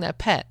to bring their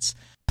pets.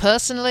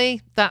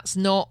 Personally, that's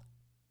not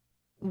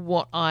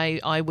what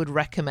I would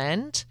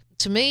recommend.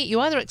 To me, you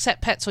either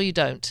accept pets or you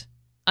don't.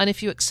 And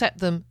if you accept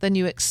them, then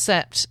you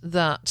accept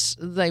that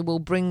they will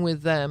bring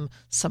with them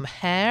some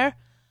hair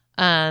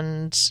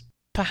and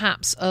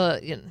perhaps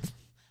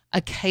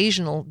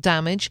occasional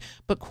damage.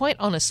 But quite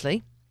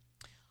honestly,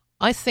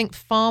 I think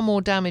far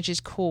more damage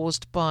is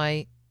caused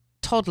by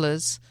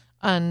toddlers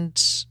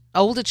and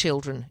older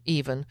children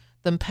even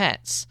than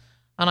pets.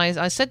 And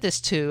I said this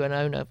to an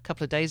owner a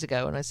couple of days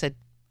ago, and I said,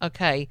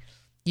 okay,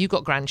 you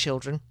got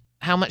grandchildren.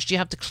 How much do you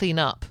have to clean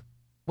up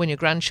when your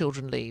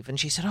grandchildren leave? And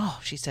she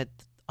said,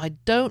 I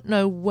don't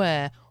know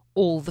where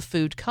all the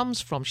food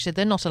comes from. She said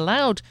they're not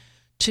allowed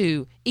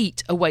to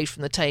eat away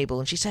from the table.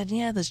 And she said,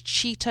 yeah, there's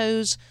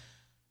Cheetos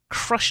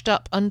crushed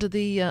up under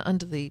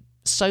the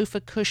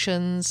sofa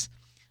cushions.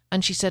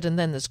 And she said, and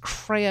then there's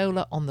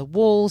Crayola on the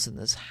walls and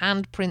there's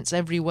handprints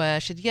everywhere.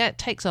 She said, yeah, it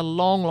takes a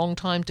long, long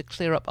time to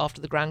clear up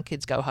after the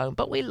grandkids go home,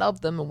 but we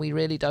love them and we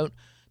really don't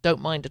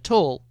mind at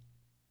all.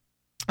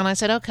 And I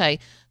said, okay,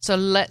 so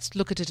let's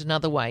look at it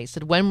another way. I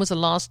said, when was the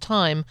last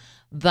time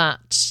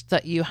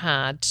that you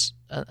had,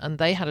 and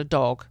they had a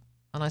dog,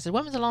 and I said,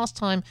 when was the last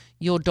time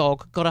your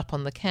dog got up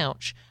on the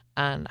couch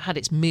and had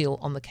its meal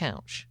on the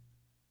couch?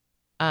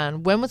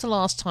 And when was the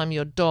last time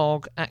your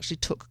dog actually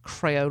took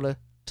Crayola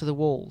to the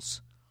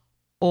walls?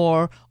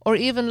 Or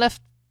even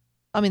left,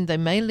 they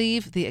may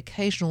leave the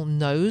occasional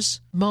nose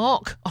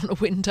mark on a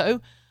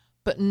window,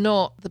 but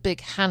not the big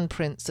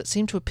handprints that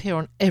seem to appear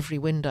on every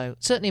window,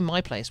 certainly in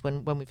my place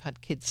when we've had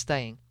kids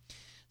staying.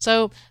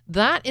 So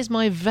that is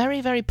my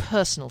very, very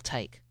personal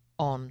take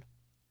on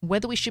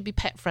whether we should be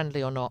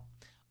pet-friendly or not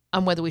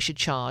and whether we should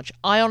charge.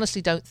 I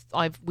honestly don't.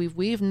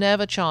 We've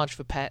never charged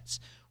for pets.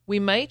 We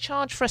may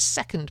charge for a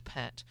second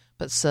pet,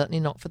 but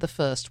certainly not for the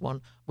first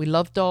one. We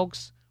love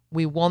dogs.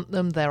 We want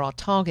them. They're our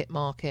target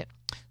market.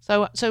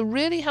 So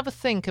really have a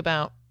think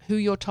about who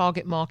your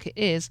target market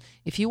is.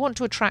 If you want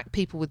to attract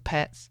people with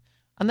pets,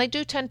 and they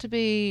do tend to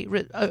be,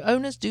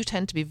 owners do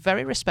tend to be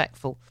very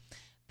respectful,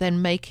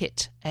 then make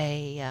it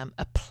a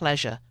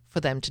pleasure for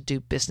them to do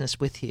business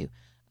with you.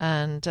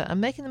 And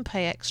making them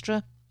pay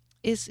extra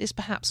is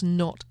perhaps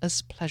not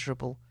as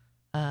pleasurable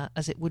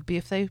as it would be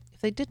if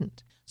they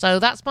didn't. So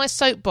that's my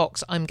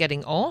soapbox I'm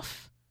getting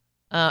off.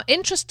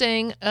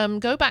 Interesting,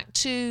 go back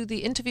to the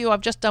interview I've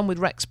just done with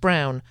Rex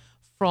Brown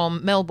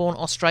from Melbourne,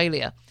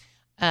 Australia.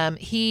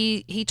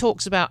 He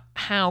talks about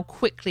how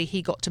quickly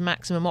he got to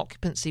maximum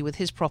occupancy with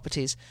his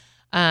properties,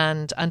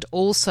 and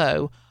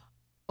also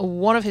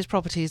one of his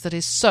properties that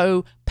is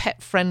so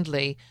pet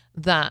friendly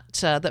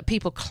that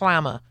people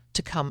clamour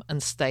to come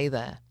and stay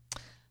there.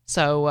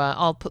 So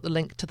I'll put the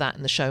link to that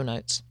in the show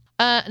notes.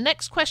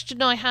 Next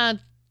question I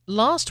had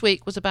last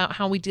week was about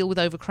how we deal with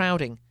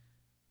overcrowding,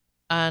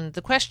 and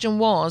the question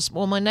was,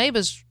 well, my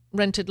neighbours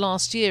rented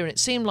last year, and it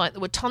seemed like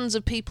there were tons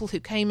of people who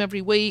came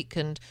every week,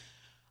 and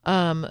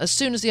as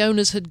soon as the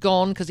owners had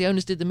gone, because the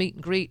owners did the meet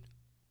and greet,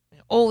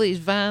 all these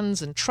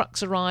vans and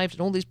trucks arrived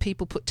and all these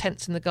people put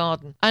tents in the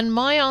garden. And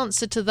my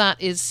answer to that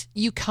is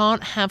you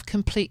can't have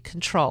complete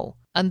control.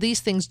 And these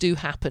things do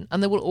happen,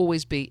 and there will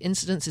always be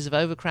incidences of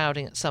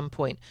overcrowding at some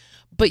point.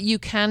 But you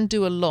can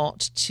do a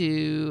lot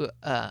to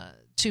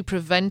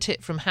prevent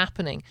it from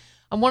happening.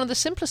 And one of the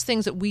simplest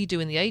things that we do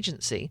in the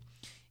agency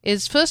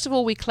is, first of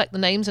all, we collect the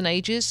names and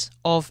ages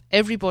of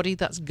everybody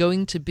that's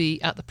going to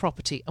be at the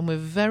property, and we're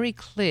very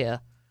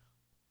clear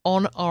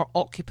on our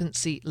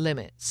occupancy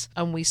limits.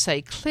 And we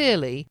say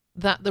clearly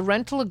that the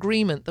rental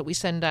agreement that we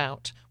send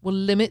out will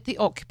limit the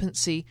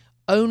occupancy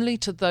only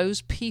to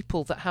those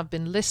people that have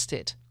been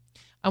listed.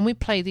 And we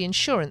play the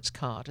insurance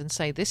card and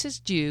say this is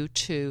due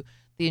to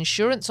the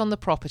insurance on the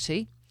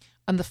property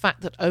and the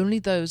fact that only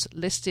those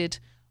listed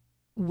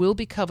will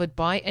be covered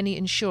by any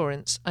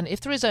insurance, and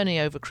if there is any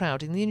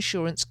overcrowding, the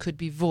insurance could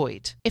be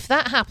void. If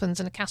that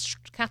happens and a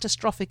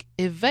catastrophic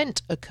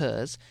event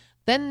occurs,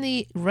 then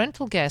the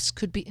rental guests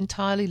could be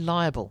entirely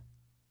liable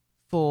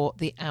for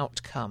the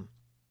outcome.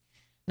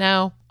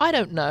 Now, I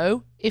don't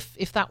know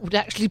if that would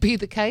actually be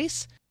the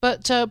case,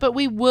 But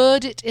we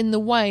word it in the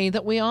way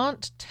that we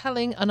aren't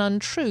telling an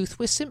untruth.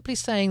 We're simply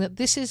saying that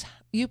this is,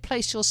 you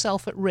place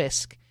yourself at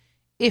risk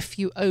if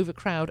you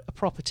overcrowd a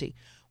property.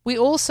 We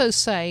also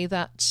say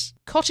that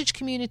cottage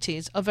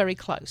communities are very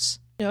close.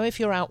 You know, if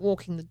you're out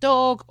walking the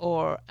dog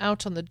or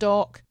out on the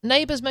dock,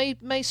 neighbours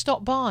may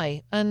stop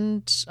by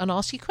and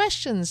ask you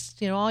questions.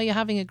 You know, are you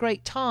having a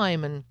great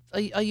time? And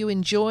are you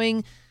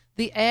enjoying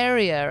the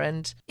area?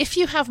 And if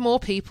you have more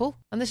people,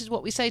 and this is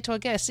what we say to our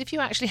guests, if you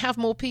actually have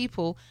more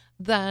people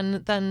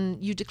than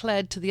you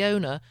declared to the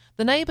owner,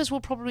 the neighbours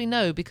will probably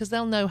know, because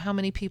they'll know how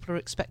many people are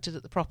expected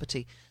at the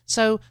property.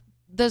 So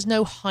there's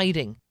no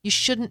hiding. You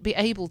shouldn't be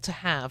able to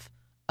have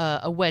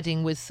a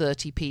wedding with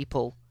 30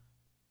 people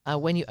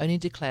when you only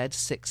declared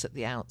 6 at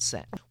the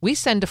outset. We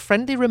send a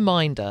friendly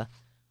reminder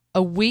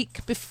a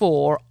week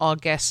before our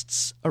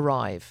guests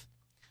arrive.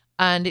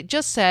 And it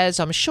just says,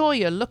 I'm sure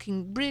you're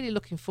really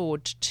looking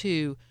forward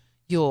to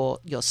your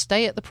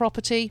stay at the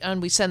property.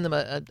 And we send them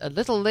a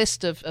little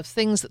list of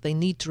things that they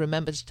need to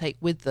remember to take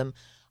with them.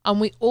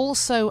 And we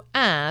also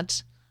add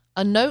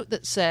a note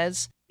that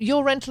says,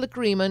 your rental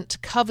agreement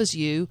covers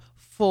you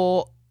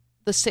for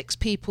the 6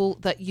 people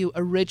that you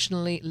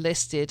originally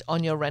listed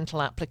on your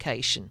rental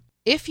application.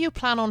 If you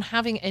plan on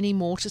having any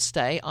more to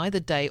stay, either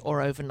day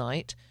or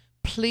overnight,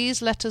 please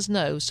let us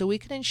know so we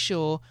can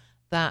ensure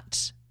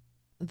that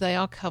they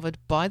are covered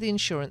by the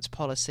insurance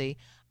policy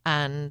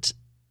and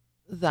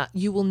that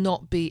you will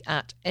not be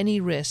at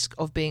any risk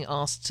of being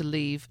asked to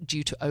leave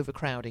due to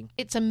overcrowding.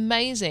 It's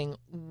amazing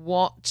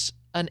what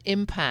an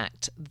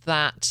impact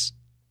that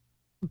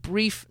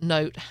brief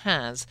note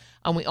has,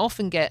 and we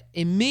often get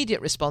immediate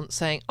response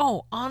saying,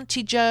 oh,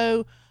 Auntie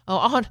Joe,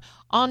 or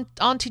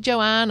Auntie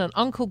Joanne and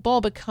Uncle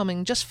Bob are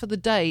coming just for the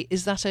day,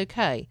 is that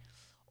okay?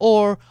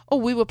 Or, oh,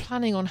 we were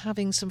planning on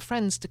having some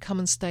friends to come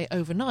and stay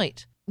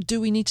overnight, do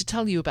we need to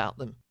tell you about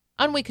them?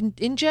 And we can,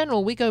 in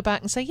general, we go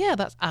back and say, yeah,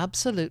 that's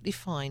absolutely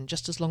fine,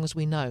 just as long as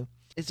we know.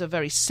 It's a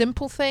very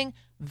simple thing,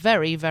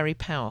 very, very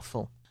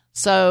powerful.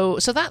 So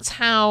that's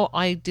how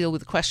I deal with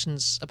the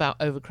questions about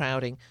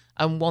overcrowding.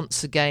 And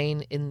once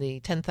again, in the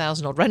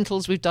 10,000 odd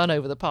rentals we've done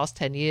over the past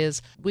 10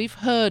 years, we've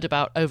heard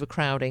about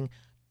overcrowding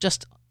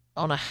just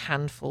on a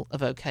handful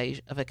of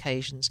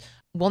occasions.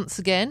 Once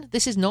again,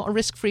 this is not a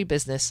risk-free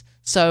business,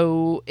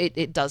 so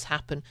it does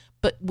happen.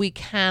 But we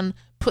can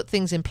put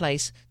things in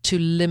place to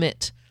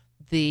limit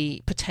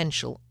the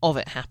potential of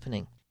it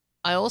happening.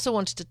 I also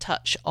wanted to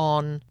touch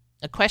on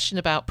a question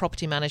about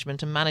property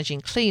management and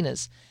managing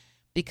cleaners,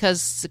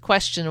 because the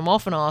question I'm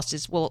often asked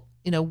is, well,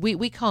 you know,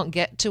 we can't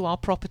get to our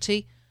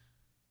property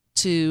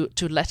to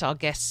let our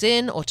guests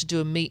in or to do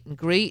a meet and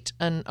greet,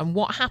 and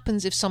what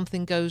happens if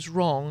something goes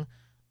wrong?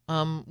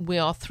 We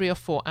are 3 or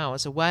 4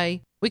 hours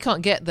away. We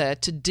can't get there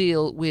to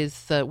deal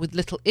with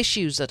little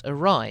issues that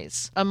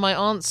arise. And my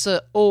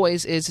answer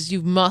always is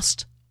you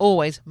must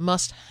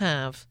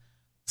have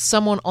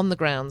someone on the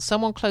ground,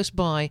 someone close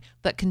by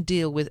that can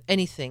deal with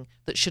anything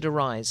that should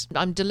arise.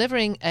 I'm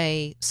delivering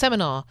a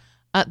seminar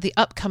at the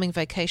upcoming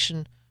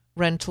Vacation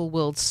Rental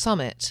World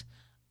Summit,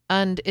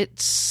 and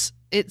it's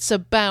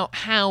about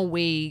how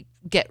we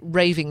get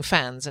raving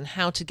fans and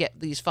how to get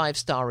these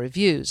 5-star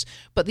reviews.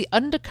 But the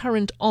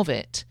undercurrent of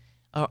it,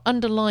 or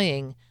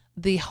underlying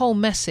the whole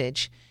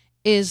message,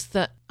 is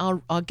that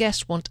our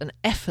guests want an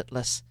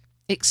effortless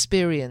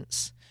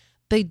experience.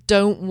 They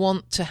don't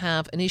want to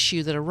have an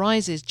issue that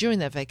arises during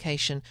their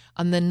vacation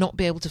and then not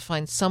be able to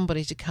find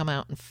somebody to come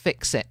out and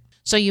fix it.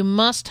 So you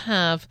must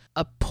have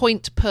a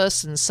point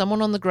person,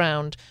 someone on the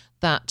ground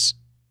that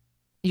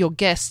your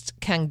guests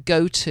can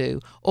go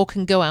to or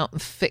can go out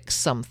and fix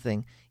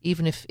something,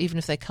 even if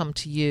they come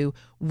to you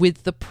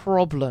with the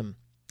problem.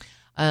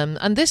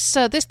 And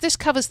this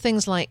covers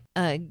things like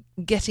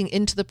getting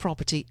into the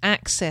property,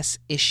 access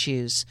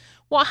issues.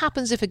 What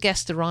happens if a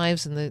guest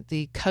arrives and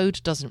the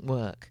code doesn't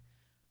work,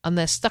 and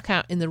they're stuck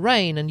out in the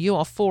rain, and you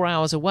are 4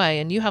 hours away,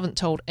 and you haven't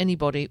told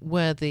anybody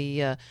where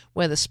the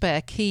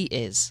spare key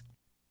is?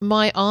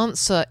 My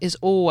answer is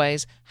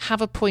always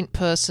have a point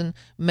person,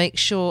 make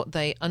sure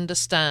they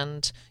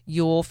understand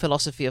your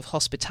philosophy of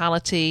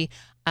hospitality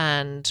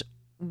and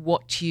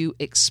what you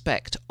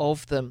expect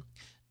of them.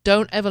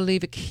 Don't ever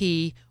leave a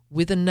key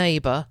with a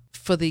neighbour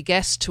for the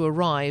guests to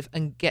arrive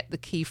and get the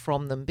key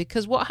from them,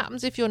 because what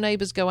happens if your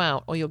neighbours go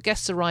out or your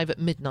guests arrive at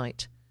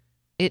midnight?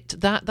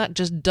 That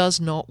just does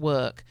not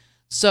work.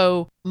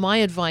 So my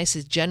advice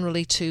is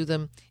generally to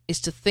them is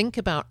to think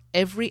about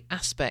every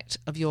aspect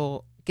of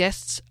your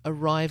guests'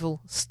 arrival,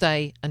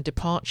 stay and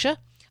departure,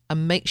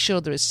 and make sure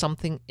there is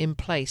something in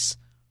place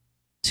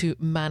to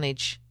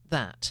manage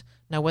that.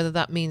 Now, whether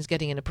that means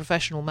getting in a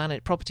professional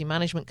property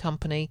management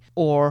company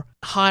or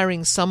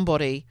hiring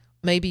somebody,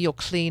 maybe your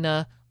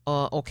cleaner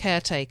or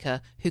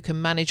caretaker, who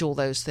can manage all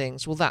those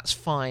things, well, that's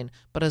fine.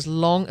 But as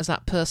long as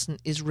that person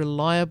is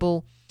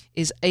reliable,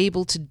 is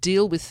able to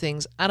deal with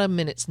things at a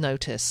minute's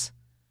notice,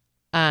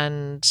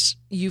 and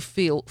you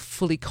feel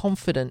fully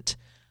confident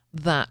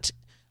that,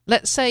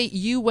 let's say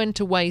you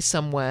went away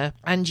somewhere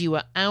and you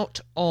were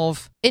out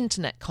of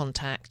internet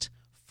contact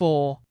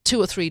for 2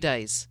 or 3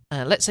 days.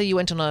 Let's say you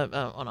went on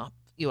a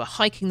are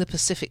hiking the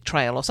Pacific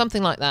Trail or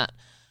something like that.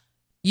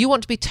 You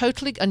want to be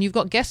totally, and you've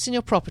got guests in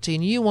your property,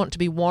 and you want to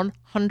be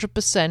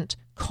 100%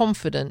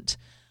 confident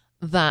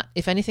that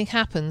if anything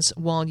happens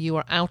while you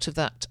are out of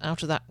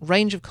that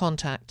range of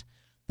contact,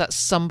 that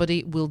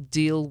somebody will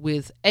deal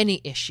with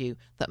any issue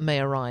that may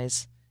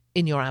arise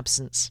in your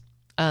absence.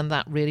 And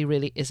that really,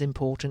 really is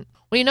important.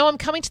 Well, I'm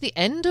coming to the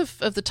end of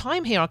the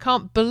time here. I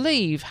can't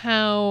believe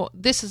how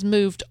this has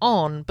moved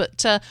on,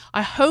 but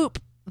I hope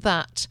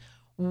that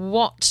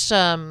what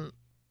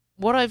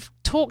I've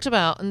talked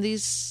about and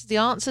the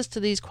answers to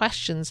these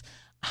questions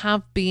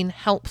have been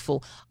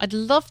helpful. I'd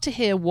love to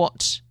hear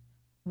what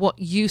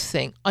you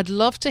think. I'd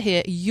love to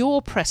hear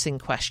your pressing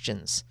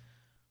questions.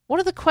 What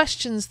are the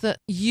questions that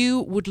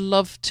you would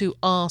love to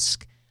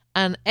ask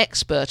an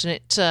expert? And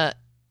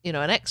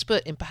an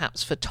expert in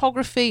perhaps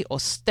photography or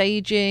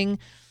staging,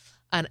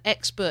 an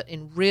expert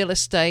in real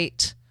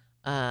estate,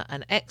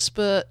 an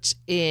expert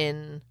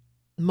in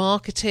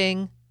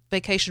marketing,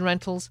 vacation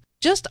rentals.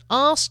 Just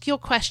ask your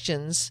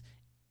questions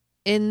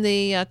in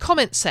the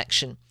comments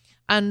section,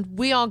 and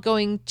we are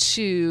going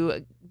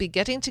to be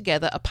getting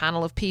together a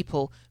panel of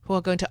people who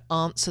are going to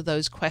answer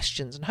those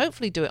questions and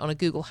hopefully do it on a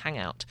Google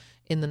Hangout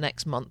in the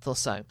next month or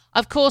so.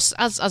 Of course,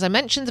 as I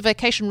mentioned, the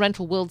Vacation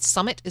Rental World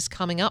Summit is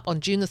coming up on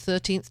June the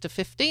 13th to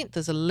 15th.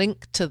 There's a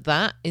link to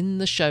that in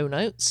the show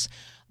notes.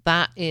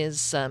 That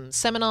is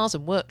seminars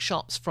and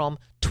workshops from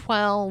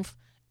 12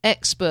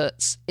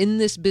 experts in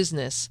this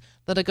business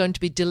that are going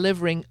to be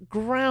delivering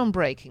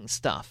groundbreaking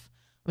stuff.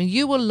 I mean,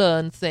 you will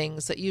learn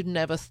things that you'd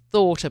never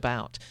thought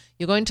about.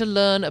 You're going to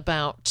learn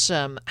about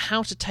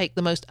how to take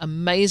the most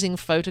amazing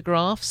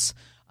photographs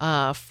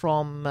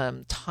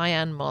from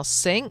Tyann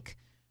Marsink,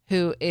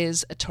 who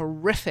is a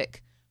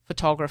terrific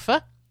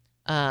photographer.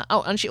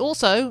 And she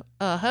also,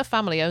 her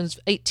family owns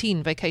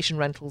 18 vacation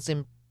rentals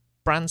in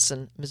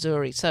Branson,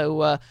 Missouri.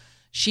 So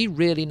she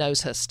really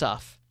knows her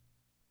stuff.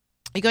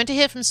 You're going to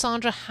hear from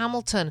Sandra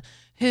Hamilton,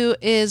 who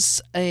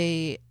is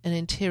an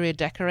interior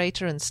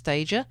decorator and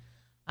stager.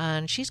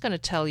 And she's going to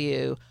tell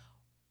you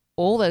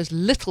all those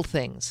little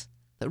things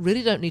that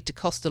really don't need to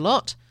cost a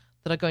lot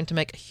that are going to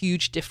make a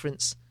huge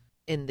difference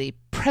in the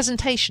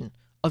presentation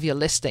of your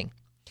listing.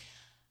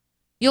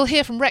 You'll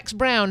hear from Rex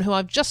Brown, who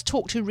I've just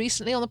talked to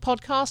recently on the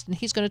podcast, and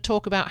he's going to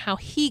talk about how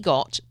he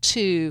got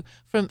to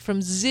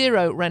from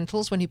 0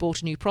 rentals when he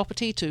bought a new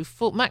property to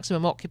full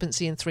maximum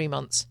occupancy in 3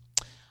 months.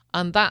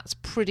 And that's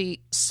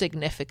pretty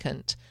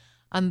significant.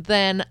 And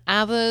then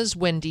others,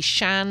 Wendy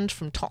Shand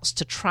from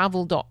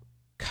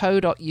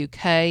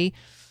TotstoTravel.co.uk,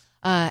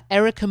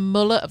 Erica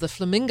Muller of the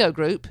Flamingo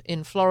Group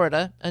in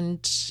Florida.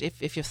 And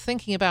if you're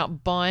thinking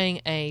about buying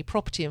a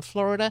property in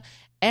Florida,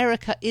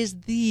 Erica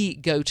is the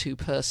go-to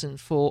person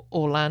for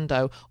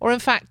Orlando, or in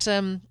fact,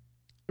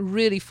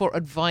 really for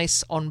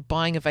advice on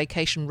buying a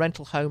vacation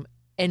rental home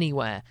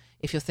anywhere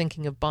if you're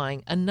thinking of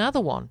buying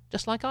another one,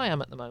 just like I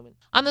am at the moment.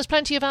 And there's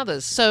plenty of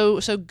others. So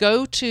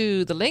go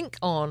to the link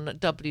on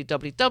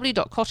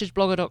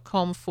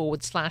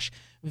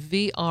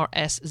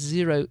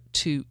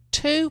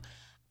www.cottageblogger.com/VRS022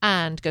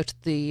 and go to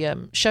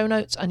the show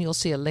notes, and you'll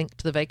see a link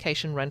to the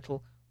Vacation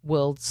Rental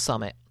World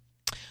Summit.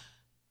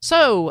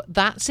 So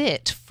that's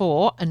it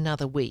for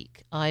another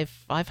week.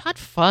 I've had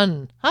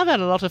fun. I've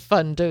had a lot of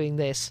fun doing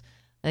this.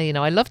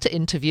 I love to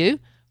interview,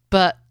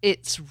 but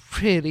it's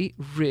really,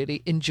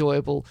 really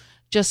enjoyable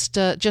just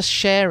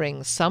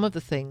sharing some of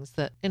the things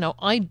that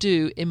I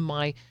do in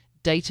my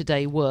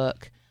day-to-day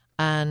work,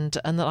 and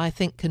that I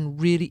think can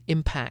really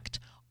impact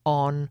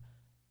on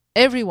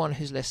everyone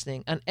who's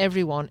listening and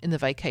everyone in the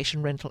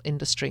vacation rental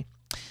industry.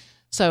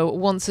 So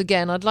once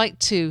again, I'd like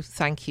to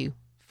thank you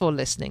for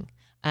listening.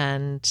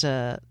 And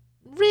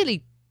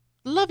really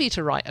love you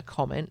to write a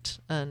comment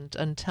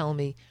and tell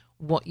me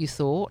what you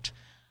thought.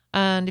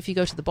 And if you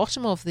go to the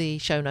bottom of the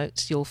show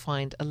notes, you'll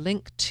find a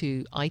link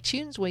to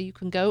iTunes where you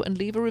can go and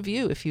leave a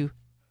review if you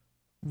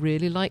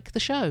really like the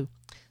show.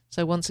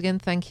 So once again,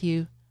 thank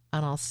you,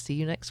 and I'll see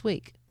you next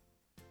week.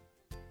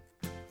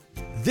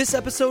 This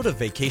episode of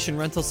Vacation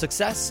Rental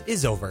Success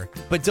is over,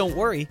 but don't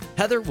worry,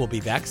 Heather will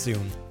be back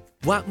soon.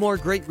 Want more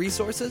great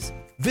resources?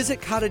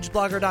 Visit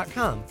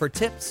cottageblogger.com for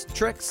tips,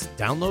 tricks,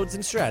 downloads,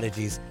 and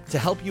strategies to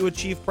help you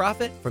achieve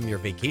profit from your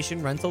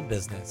vacation rental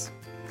business.